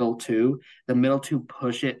the middle two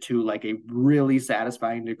push it to like a really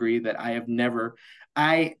satisfying degree that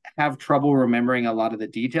I have trouble remembering a lot of the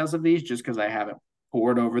details of these just because I haven't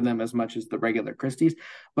pored over them as much as the regular Christies.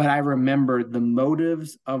 But I remember the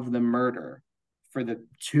motives of the murder for the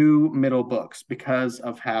two middle books because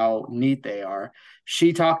of how neat they are.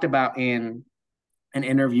 She talked about in an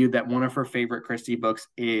interview that one of her favorite Christie books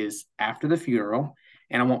is After the Funeral.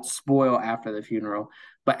 And I won't spoil After the Funeral,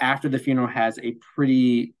 but After the Funeral has a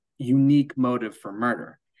pretty unique motive for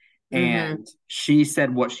murder. Hmm. And she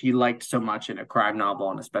said what she liked so much in a crime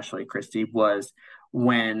novel, and especially Christie, was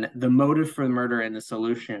when the motive for the murder and the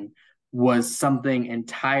solution was something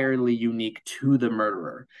entirely unique to the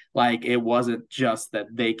murderer. Like it wasn't just that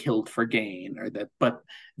they killed for gain or that, but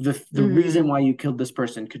the reason Hmm. why you killed this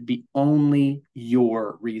person could be only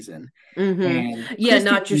your reason. Hmm. And Yeah, Christie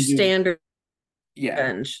not your didn't do, standard yeah,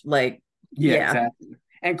 bench. Like, yeah, yeah. exactly.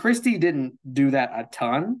 And Christie didn't do that a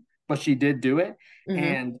ton, but she did do it. Hmm.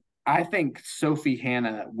 And I think Sophie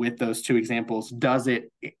Hannah, with those two examples, does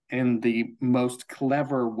it in the most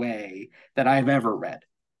clever way that I've ever read.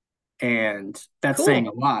 And that's saying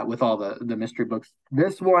a Cool. lot with all the mystery books.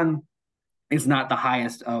 This one is not the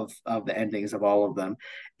highest of the endings of all of them.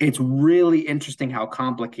 It's really interesting how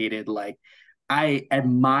complicated, like I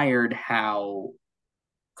admired how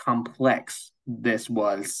complex this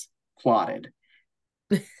was plotted.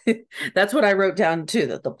 That's what I wrote down too,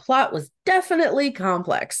 that the plot was definitely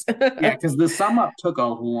complex. Yeah, because the sum up took a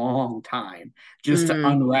long time just to Hmm.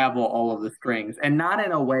 unravel all of the strings, and not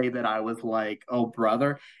in a way that I was like, oh,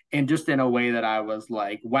 brother, and just in a way that I was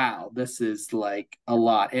like, wow, this is like a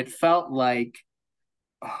lot. It felt like,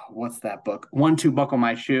 oh, what's that book? One, Two, Buckle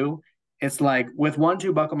My Shoe. It's like with One,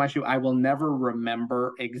 Two, Buckle My Shoe, I will never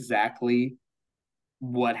remember exactly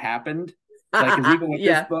what happened, Like, because even with this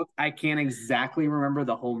Yeah. book, I can't exactly remember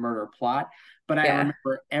the whole murder plot, but I Yeah.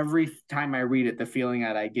 remember every time I read it, the feeling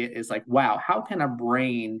that I get is like, wow, how can a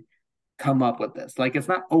brain come up with this? Like, it's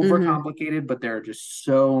not Hmm. overcomplicated, but there are just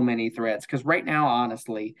so many threads. Because right now,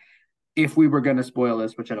 honestly, if we were going to spoil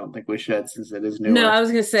this, which I don't think we should since it is No, newer, I was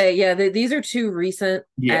gonna say, yeah, these are too recent,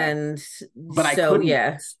 yeah, and but so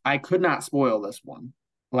yeah. I could not spoil this one.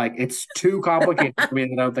 Like, it's too complicated for me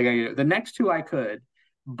that I don't think I could. The next two I could,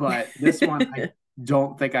 but this one I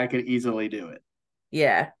don't think I could easily do it.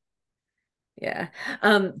 Yeah. Yeah.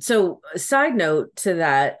 So side note to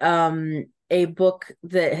that, a book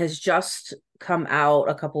that has just come out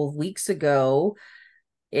a couple of weeks ago,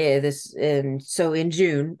 in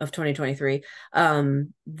June of 2023,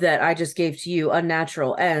 that I just gave to you,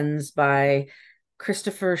 Unnatural Ends by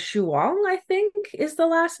Christopher Shuang, I think is the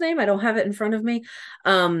last name. I don't have it in front of me.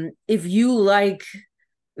 If you like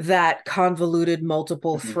that convoluted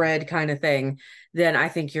multiple Mhm. thread kind of thing, then I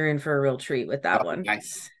think you're in for a real treat with that Oh, one.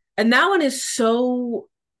 nice. And that one is so,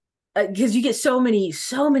 because you get so many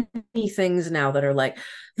things now that are like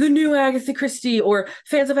the new Agatha Christie, or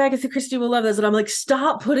fans of Agatha Christie will love this, and I'm like,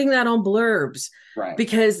 stop putting that on blurbs, Right.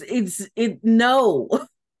 because no,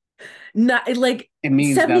 not like It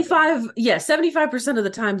means nothing. 75% of the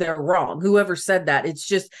time they're wrong, whoever said that. It's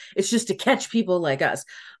just to catch people like us.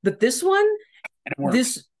 But this one, And it works.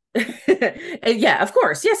 this yeah, of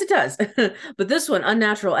course, yes it does. But this one,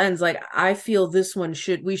 Unnatural Ends, like, I feel this one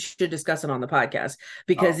we should discuss it on the podcast, Oh,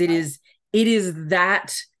 because nice. it is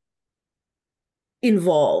that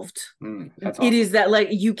involved. That's It awesome. is that, like,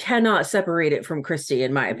 you cannot separate it from Christie,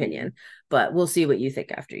 in my Mhm. opinion. But we'll see what you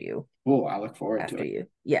think Cool. I look forward to after it. you.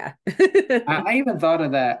 Yeah. I even thought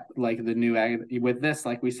of that, like the new with this,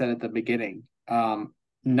 like we said at the beginning.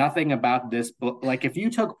 Nothing about this book. Like, if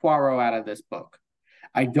you took Poirot out of this book,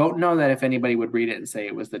 I don't know that if anybody would read it and say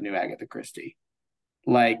it was the new Agatha Christie.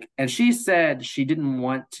 Like, and she said she didn't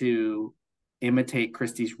want to imitate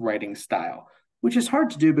Christie's writing style, which is hard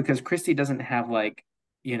to do because Christie doesn't have, like,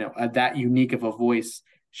 that unique of a voice.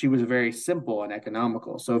 She was very simple and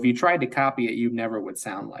economical. So if you tried to copy it, you never would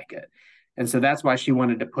sound like it. And so that's why she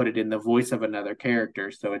wanted to put it in the voice of another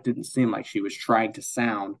character. So it didn't seem like she was trying to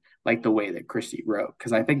sound like the way that Christie wrote,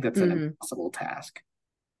 because I think that's an Hmm. impossible task.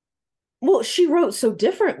 Well, she wrote so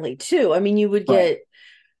differently too. I mean, Right.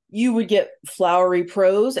 you would get flowery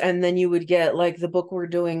prose, and then you would get, like, the book we're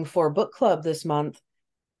doing for book club this month,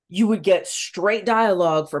 you would get straight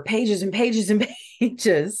dialogue for pages and pages and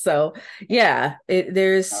pages. So yeah,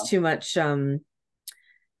 there's Oh,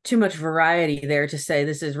 too much variety there to say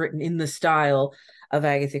this is written in the style of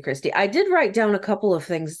Agatha Christie. I did write down a couple of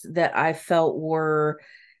things that I felt were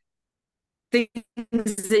things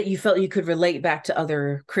that you felt you could relate back to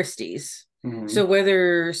other Christies. mhm. So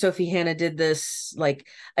whether Sophie Hannah did this, like,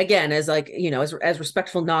 again, as, like, as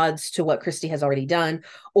respectful nods to what Christie has already done,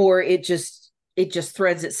 or it just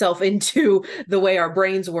threads itself into the way our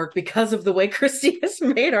brains work because of the way Christie has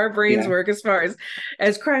made our brains Yeah. work as far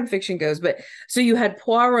as crime fiction goes. But so you had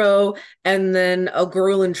Poirot, and then a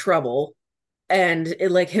girl in trouble, and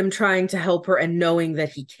like him trying to help her and knowing that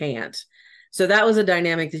he can't. So that was a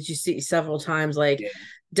dynamic that you see several times, like Yeah.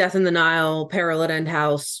 Death in the Nile, Peril at End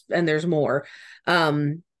House, and there's more.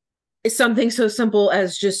 It's something so simple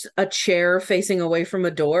as just a chair facing away from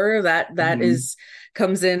a door that Mhm. is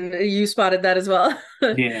comes in. You spotted that as well.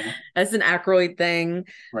 Yeah. As an Ackroyd thing.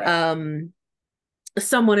 Right. Um,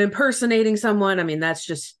 Someone impersonating someone. I mean, that's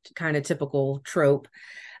just kind of typical trope.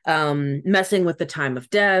 Messing with the time of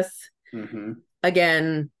death, Hmm.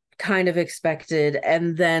 again, kind of expected.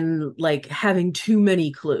 And then, like, having too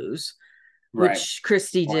many clues, Right. which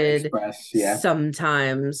Christie Point did Express. Yeah.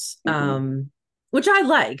 sometimes, Hmm. which I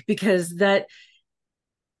like, because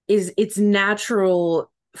it's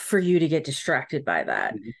natural for you to get distracted by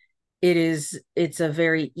that. Hmm. It's a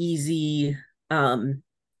very easy um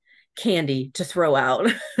candy to throw out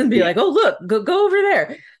and be Yeah. like, oh look, go over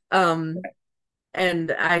there. Um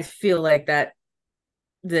and I feel like that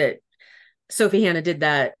Sophie Hannah did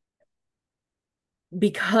that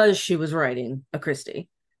because she was writing a Christie,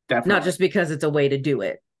 not Definitely. just because it's a way to do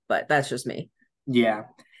it, but that's just me. Yeah.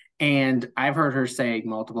 And I've heard her say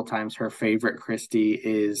multiple times her favorite Christie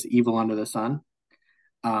is Evil Under the Sun.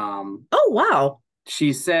 Um, Oh wow. she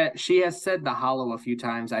has said The Hollow a few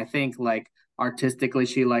times. I think, like, artistically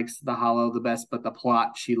she likes The Hollow the best, but the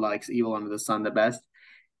plot she likes Evil Under the Sun the best.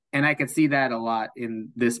 And I could see that a lot in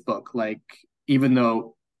this book. Like, even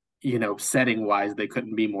though, setting wise they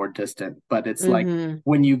couldn't be more distant, but it's like Mm-hmm.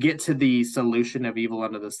 when you get to the solution of Evil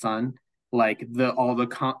Under the Sun, like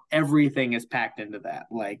everything is packed into that.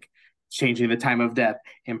 Like, changing the time of death,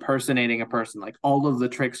 impersonating a person. Like all of the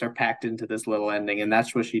tricks are packed into this little ending, and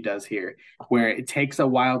that's what she does here, where it takes a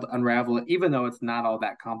while to unravel it, even though it's not all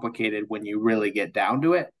that complicated when you really get down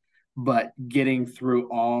to it. But getting through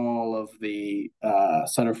all of the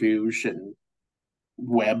subterfuge and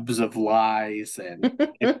webs of lies, and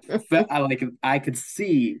I could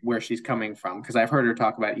see where she's coming from because I've heard her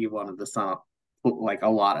talk about Evil Under the Sun like a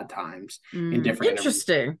lot of times in different interviews.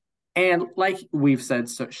 Interesting. And like we've said,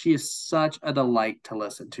 so she is such a delight to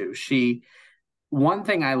listen to. One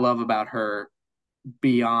thing I love about her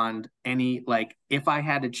beyond any, like, if I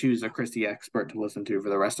had to choose a Christie expert to listen to for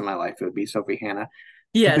the rest of my life, it would be Sophie Hannah.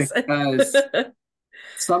 Yes. Because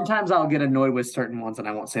sometimes I'll get annoyed with certain ones and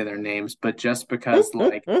I won't say their names, but just because,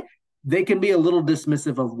 like, they can be a little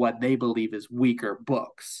dismissive of what they believe is weaker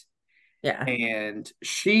books. Yeah. And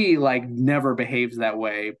she, like, never behaves that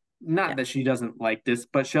way. Not Yeah. that she doesn't like this,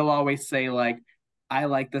 but she'll always say, like, I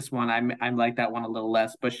like this one. I like that one a little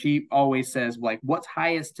less. But she always says, like, what's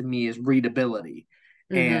highest to me is readability.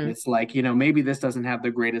 And Mm-hmm. it's like, maybe this doesn't have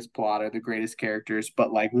the greatest plot or the greatest characters,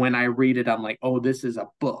 but like when I read it, I'm like, oh, this is a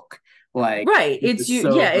book. Like, Right. this It's is you.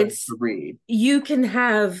 so Yeah. great It's to read. you can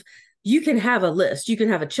have a list, you can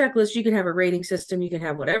have a checklist, you can have a rating system, you can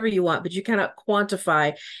have whatever you want, but you cannot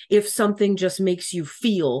quantify if something just makes you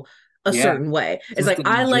feel a Yeah, certain way. It's just like, an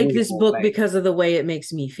I like this enjoyable book thing. because of the way it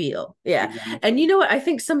makes me feel. Yeah. And Exactly. you know what, I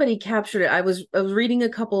think somebody captured it. I was reading a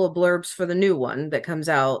couple of blurbs for the new one that comes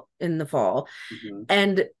out in the fall, Mm-hmm.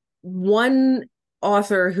 and one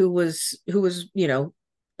author who was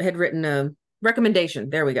had written a recommendation,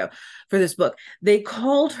 there we go, for this book, they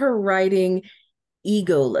called her writing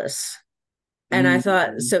egoless. And I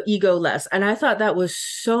thought, Mm-hmm. so egoless. And I thought that was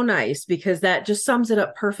so nice because that just sums it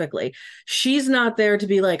up perfectly. She's not there to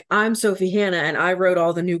be like, I'm Sophie Hannah and I wrote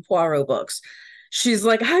all the new Poirot books. She's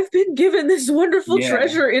like, I've been given this wonderful Yeah,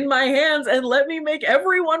 treasure in my hands and let me make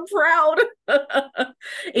everyone proud. It's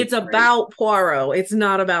it's great. about Poirot. It's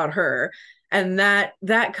not about her. And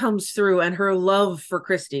that comes through, and her love for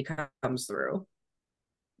Christie comes through.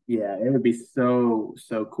 Yeah, it would be so,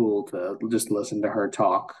 so cool to just listen to her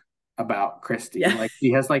talk about Christie. Yeah. Like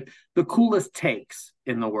she has like the coolest takes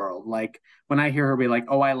in the world. Like when I hear her be like,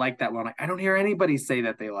 "Oh, I like that one," like, I don't hear anybody say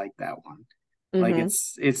that they like that one. Like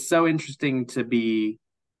Mm-hmm. it's so interesting to be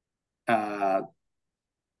uh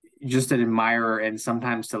just an admirer and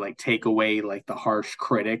sometimes to like take away like the harsh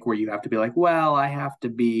critic where you have to be like, well, I have to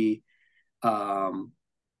be um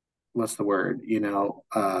what's the word,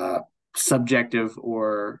 subjective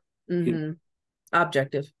or you know, Mm-hmm.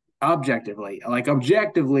 Objective. objectively. Like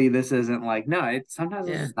objectively, this isn't like no, it's sometimes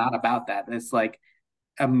this Yeah. is not about that. It's like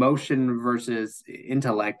emotion versus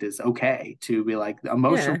intellect is okay to be like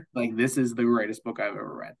emotion, Yeah. like this is the greatest book I've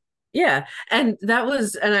ever read. Yeah. And that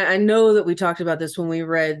was, and I know that we talked about this when we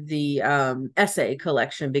read the essay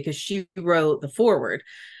collection, because she wrote the foreword,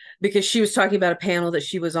 because she was talking about a panel that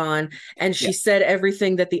she was on, and Yeah, she said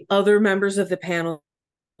everything that the other members of the panel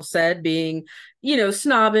said, being,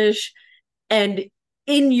 snobbish. And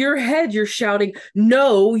in your head, you're shouting,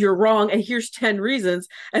 no, you're wrong. And here's 10 reasons.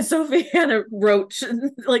 And Sophie Hannah wrote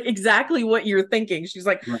like exactly what you're thinking. She's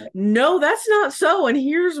like, right, no, that's not so. And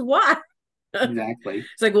here's why. exactly.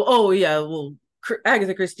 It's like, well, oh yeah, well,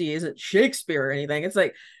 Agatha Christie isn't Shakespeare or anything. It's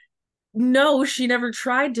like, no, she never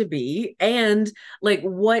tried to be. And like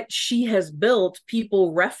what she has built,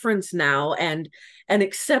 people reference now and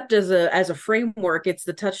accept as a framework. It's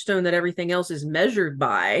the touchstone that everything else is measured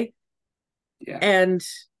by. Yeah, And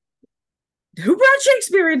who brought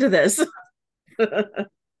Shakespeare into this?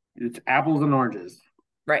 it's apples and oranges.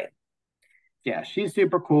 Right. Yeah, she's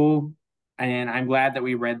super cool, and I'm glad that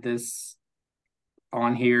we read this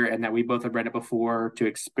on here and that we both have read it before to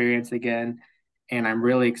experience again. And I'm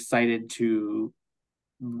really excited to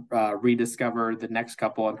rediscover the next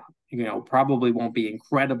couple, and probably won't be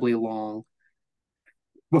incredibly long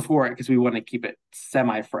before it because we want to keep it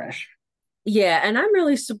semi fresh. Yeah, and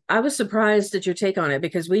I was surprised at your take on it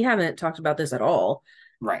because we haven't talked about this at all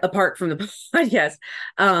Right. apart from the podcast.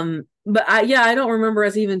 But I don't remember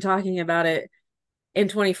us even talking about it in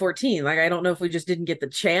 2014. Like, I don't know if we just didn't get the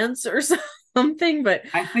chance or something, but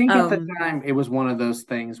I think at the um time it was one of those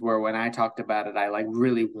things where when I talked about it, I like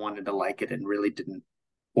really wanted to like it and really didn't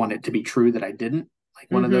want it to be true that I didn't, like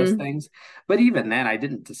one of those mhm, things. But even then, I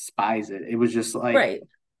didn't despise it. It was just like right.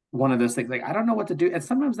 one of those things like I don't know what to do. And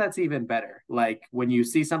sometimes that's even better. Like when you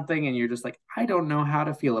see something and you're just like, I don't know how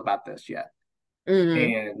to feel about this yet.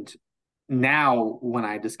 Mhm. And now when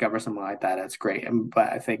I discover something like that, it's great.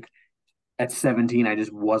 But I think at 17, I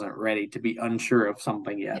just wasn't ready to be unsure of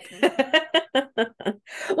something yet.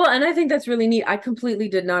 Well, and I think that's really neat. I completely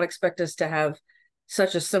did not expect us to have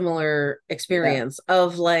such a similar Yeah. experience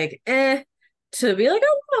of like, to be like,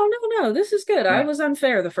 oh no, this is good. I Right. was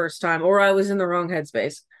unfair the first time, or I was in the wrong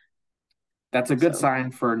headspace. That's a good So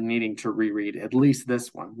sign for needing to reread at least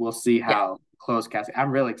this one. We'll see yeah. how Closed Casket.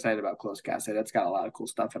 I'm really excited about Closed Casket. It's got a lot of cool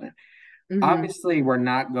stuff in it. Hmm. Obviously, we're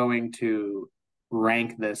not going to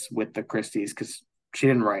rank this with the Christies because she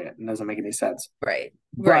didn't write it. It doesn't make any sense. Right.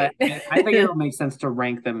 But Right. I think it'll make sense to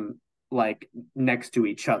rank them like next to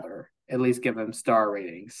each other, at least give them star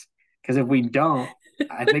ratings. Because if we don't,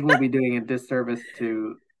 I think we'll be doing a disservice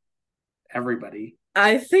to everybody.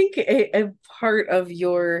 I think a part of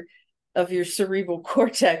your cerebral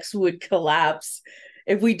cortex would collapse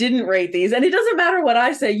if we didn't rate these. And it doesn't matter what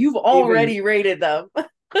I say, you've Even already rated them.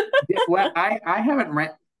 well, I haven't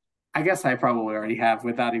read. I guess I probably already have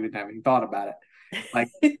without even having thought about it. Like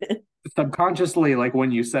subconsciously, like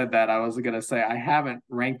when you said that, I was gonna say I haven't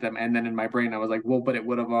ranked them, and then in my brain I was like, well, but it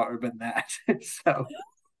would have already been that. So,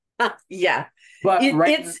 Yeah. but It,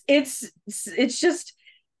 right, it's just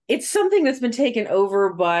it's something that's been taken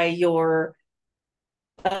over by your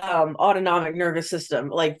autonomic nervous system.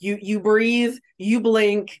 Like you breathe, you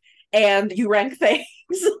blink, and you rank things.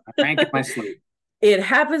 I rank in my sleep. It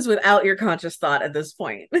happens without your conscious thought at this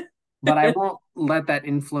point. But I won't let that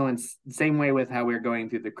influence same way with how we're going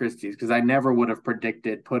through the Christies because I never would have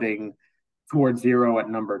predicted putting towards zero at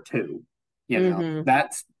number two. Hmm.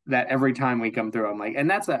 That's that every time we come through, I'm like, and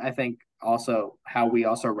that's I think also how we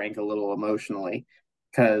also rank a little emotionally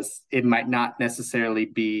because it might not necessarily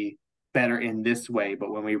be better in this way,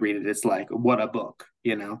 but when we read it, it's like, what a book.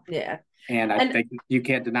 Yeah. And I And think you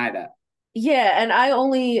can't deny that. yeah, and I'm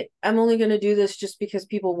only going to do this just because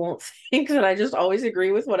people won't think that I just always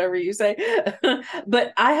agree with whatever you say.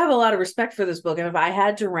 But I have a lot of respect for this book, and if I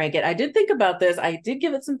had to rank it, I did think about this. I did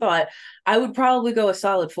give it some thought. I would probably go a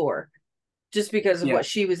solid 4 just because of Yeah. what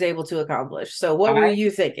she was able to accomplish. So what were I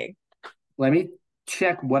you thinking? let me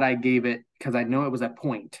check what I gave it because I know it was a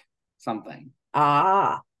point something.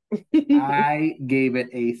 Ah. I gave it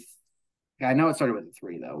I know it started with a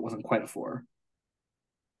three though. It wasn't quite a four.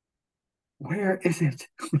 Where is it?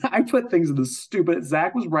 I put things in the stupid.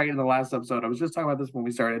 Zach was right in the last episode. I was just talking about this when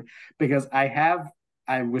we started because I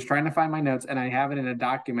was trying to find my notes and I have it in a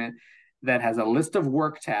document that has a list of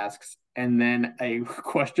work tasks and then a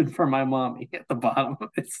question for my mommy at the bottom.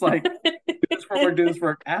 It's like, do this for work, do this for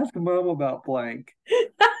work. Ask mom about blank.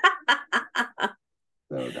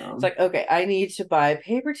 So It's dumb. like, okay, I need to buy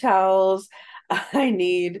paper towels. I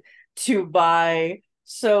need to buy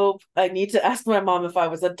soap. I need to ask my mom if I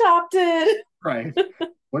was adopted. Right.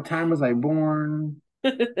 What time was I born?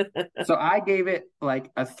 So I gave it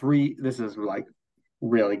like a three. This is like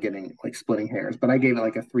really getting like splitting hairs, but I gave it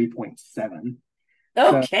like a 3.7.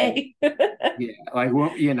 So Okay. yeah, like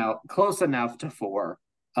well, close enough to four.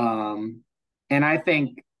 Um, and I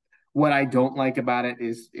think what I don't like about it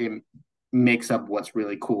is it makes up what's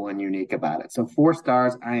really cool and unique about it. So 4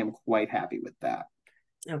 stars, I am quite happy with that.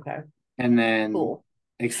 Okay, And then cool.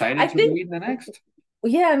 I excited to think, read the next.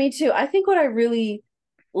 yeah, me too. I think what I really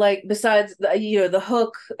like, besides the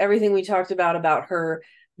hook, everything we talked about her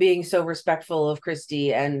being so respectful of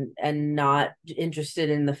Christy and not interested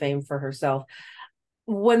in the fame for herself.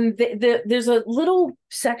 When there's a little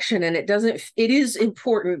section, and it is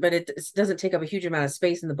important, but it doesn't take up a huge amount of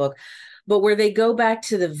space in the book, but where they go back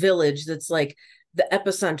to the village that's like the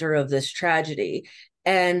epicenter of this tragedy.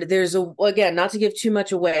 And there's again, not to give too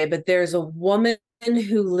much away, but there's a woman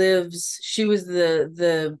who lives, she was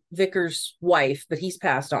the vicar's wife, but he's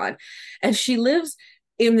passed on, and she lives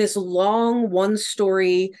in this long 1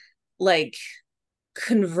 story, like,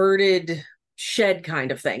 converted shed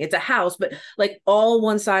kind of thing. It's a house, but like all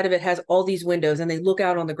one side of it has all these windows and they look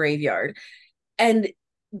out on the graveyard. And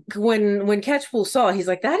when Catchpool saw, he's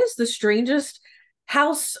like, that is the strangest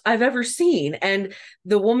house I've ever seen. And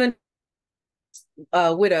the woman,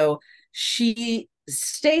 widow, she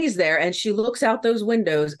stays there and she looks out those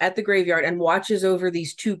windows at the graveyard and watches over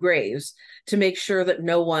these 2 graves to make sure that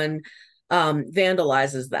no one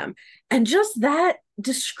vandalizes them. And just that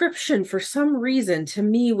description, for some reason, to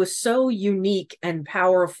me was so unique and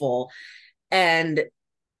powerful. And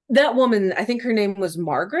that woman, I think her name was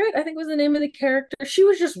Margaret, I think was the name of the character. She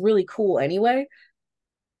was just really cool anyway.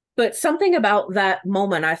 But something about that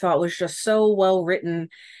moment I thought was just so well written,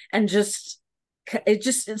 and it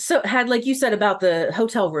so had, like you said about the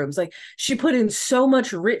hotel rooms, like she put in so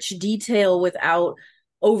much rich detail without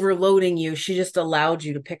overloading you. She just allowed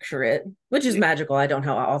you to picture it, which is Yeah. magical. I don't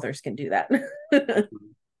know how authors can do that.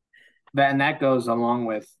 That goes along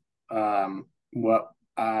with what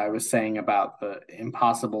I was saying about the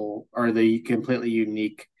impossible or the completely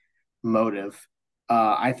unique motive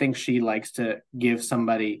I think she likes to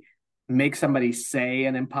make somebody say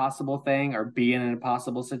an impossible thing or be in an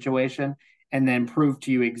impossible situation, and then prove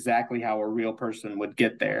to you exactly how a real person would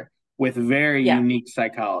get there with very Yeah. unique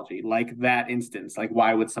psychology. Like that instance, like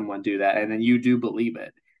why would someone do that? And then you do believe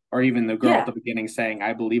it. Or even the girl at Yeah. the beginning saying,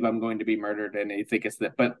 I believe I'm going to be murdered, and you think it's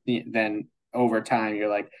that, but then over time you're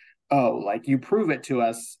like, oh, like you prove it to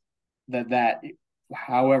us that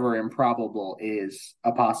however improbable is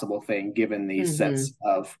a possible thing given these Hmm. sets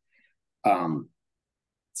of um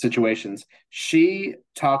situations. She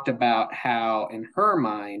talked about how in her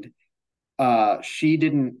mind she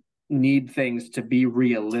didn't need things to be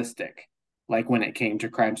realistic, like when it came to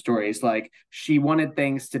crime stories. Like she wanted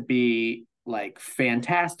things to be like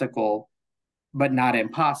fantastical but not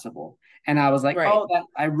impossible. And I was like, Right. oh, that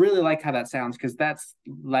I really like how that sounds, because that's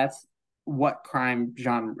what crime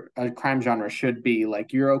genre should be.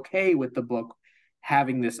 Like you're okay with the book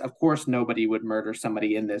having this. Of course, nobody would murder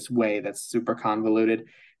somebody in this way that's super convoluted,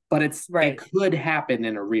 but it Right. could happen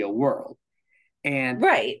in a real world. And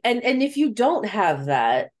Right. And if you don't have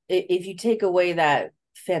that, if you take away that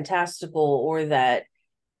fantastical or that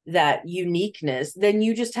uniqueness, then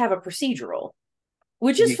you just have a procedural,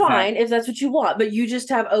 which is fine exactly, if that's what you want, but you just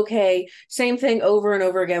have, okay, same thing over and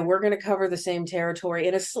over again. We're going to cover the same territory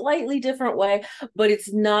in a slightly different way, but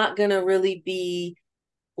it's not going to really be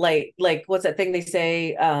like what's that thing they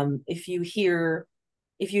say, if you hear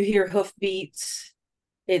hoofbeats,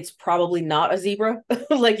 it's probably not a zebra.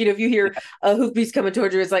 Like, if you hear a hoofbeats coming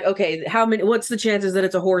towards you, it's like, okay, what's the chances that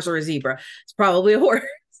it's a horse or a zebra? It's probably a horse.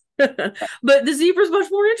 But the zebra is much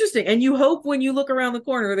more interesting, and you hope when you look around the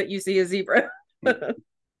corner that you see a zebra.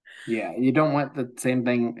 yeah, you don't want the same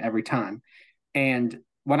thing every time. And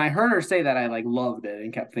when I heard her say that, I like loved it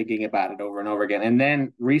and kept thinking about it over and over again. And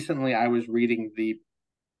then recently I was reading the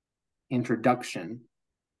introduction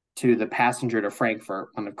to The Passenger to Frankfurt,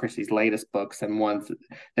 one of Christie's latest books, and ones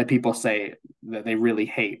that people say that they really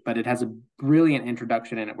hate. But it has a brilliant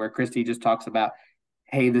introduction in it where Christie just talks about,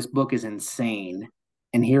 hey, this book is insane.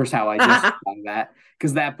 And here's how I justify that.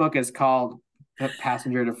 Because that book is called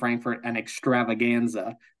Passenger to Frankfurt, an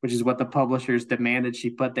extravaganza, which is what the publishers demanded she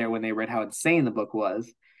put there when they read how insane the book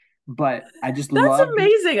was. But I just That's loved,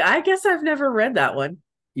 amazing. I guess I've never read that one.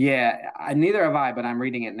 yeah, neither have I, but I'm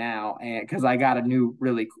reading it now, and because I got a new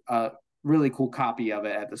really cool copy of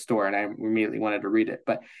it at the store, and I immediately wanted to read it.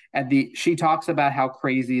 But she talks about how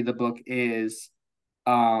crazy the book is.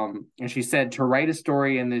 And she said, to write a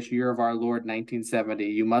story in this year of our Lord 1970,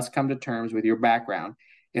 you must come to terms with your background.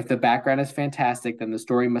 If the background is fantastic, then the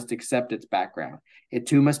story must accept its background. It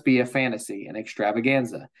too must be a fantasy, an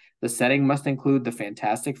extravaganza. The setting must include the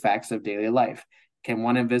fantastic facts of daily life. Can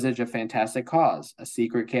one envisage a fantastic cause, a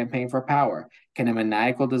secret campaign for power? Can a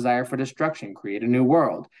maniacal desire for destruction create a new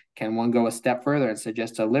world? Can one go a step further and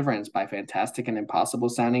suggest deliverance by fantastic and impossible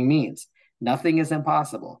sounding means? Nothing is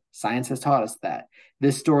impossible. Science has taught us that.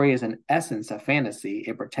 This story is in essence a fantasy.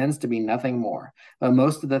 It pretends to be nothing more. But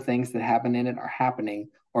most of the things that happen in it are happening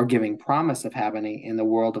or giving promise of happening in the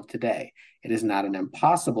world of today. It is not an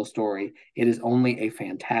impossible story. It is only a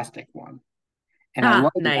fantastic one. And I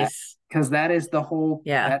love that Nice. because Yeah.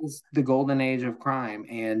 that is the golden age of crime.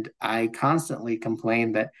 And I constantly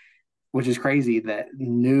complain that, which is crazy, that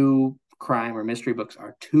new crime or mystery books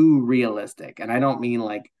are too realistic. And I don't mean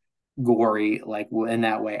like gory, like in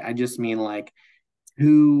that way. I just mean like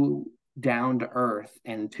too down to earth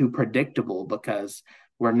and too predictable because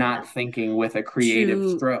we're Yeah. not thinking with a creative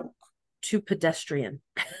Too stroke. too pedestrian.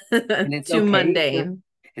 And Too mundane.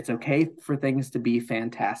 it's okay for things to be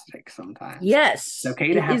fantastic sometimes. It's Yes,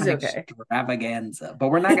 okay to it have is an okay. extravaganza, but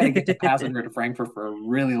we're not going to get to Passenger to Frankfurt for a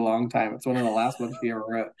really long time. It's one of the last ones she ever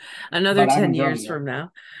wrote, Another but I'm 10 enjoying years it. from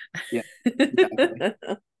now. Yeah, exactly.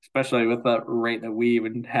 Especially with the rate that we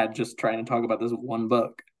even had just trying to talk about this one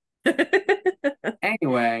book.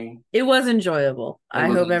 Anyway, It was enjoyable. it I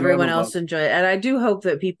was an hope everyone enjoyable else book. enjoyed it. And I do hope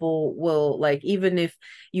that people will, like, even if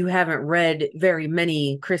you haven't read very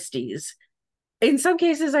many Christies, in some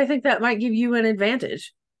cases, I think that might give you an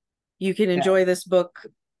advantage. You can Yeah, enjoy this book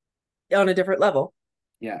on a different level.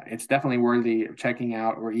 yeah, it's definitely worthy of checking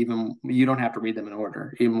out, or even you don't have to read them in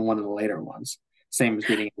order, even one of the later ones. Same as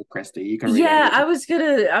reading with Christie. You can read any Yeah, of I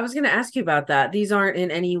them. was gonna ask you about that. These aren't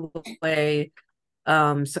in any way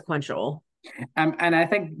sequential. And I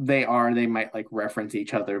think they might like reference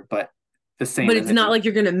each other, but the same But as it's not any like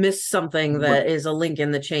you're gonna miss something that right. is a link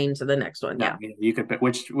in the chain to the next one. No, Yeah. you could pick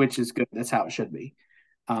which is good. That's how it should be.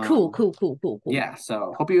 Cool, Um, cool, cool, cool, cool. yeah,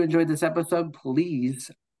 so hope you enjoyed this episode.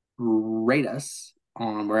 Please rate us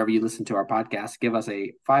on wherever you listen to our podcast. Give us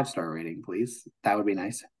a 5-star rating, please. That would be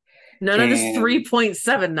nice. None of this and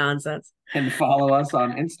 3.7 nonsense. follow us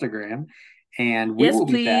on Instagram. And we Yes, will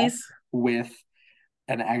be back please. with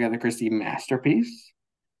an Agatha Christie masterpiece,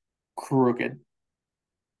 Crooked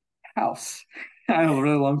House. I have a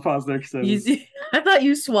really long pause there because You, I thought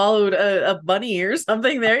you swallowed a bunny or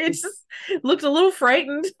something there. It just looked a little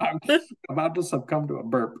frightened. I'm about to succumb to a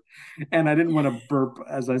burp, and I didn't want to burp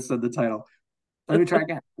as I said the title. Let me try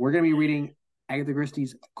again. We're going to be reading Agatha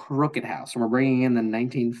Christie's Crooked House, and we're bringing in the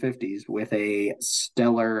 1950s with a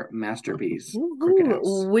stellar masterpiece, Crooked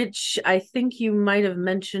House. Which I think you might have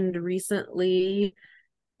mentioned recently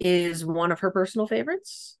is one of her personal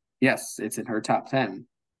favorites. Yes, it's in her top 10.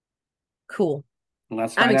 Cool.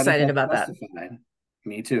 Let's I'm find out if excited that's about that. justified.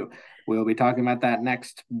 Me too. We'll be talking about that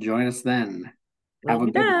next. Join us then. We'll Have a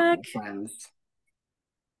be good one, back. my friends.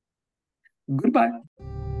 Goodbye.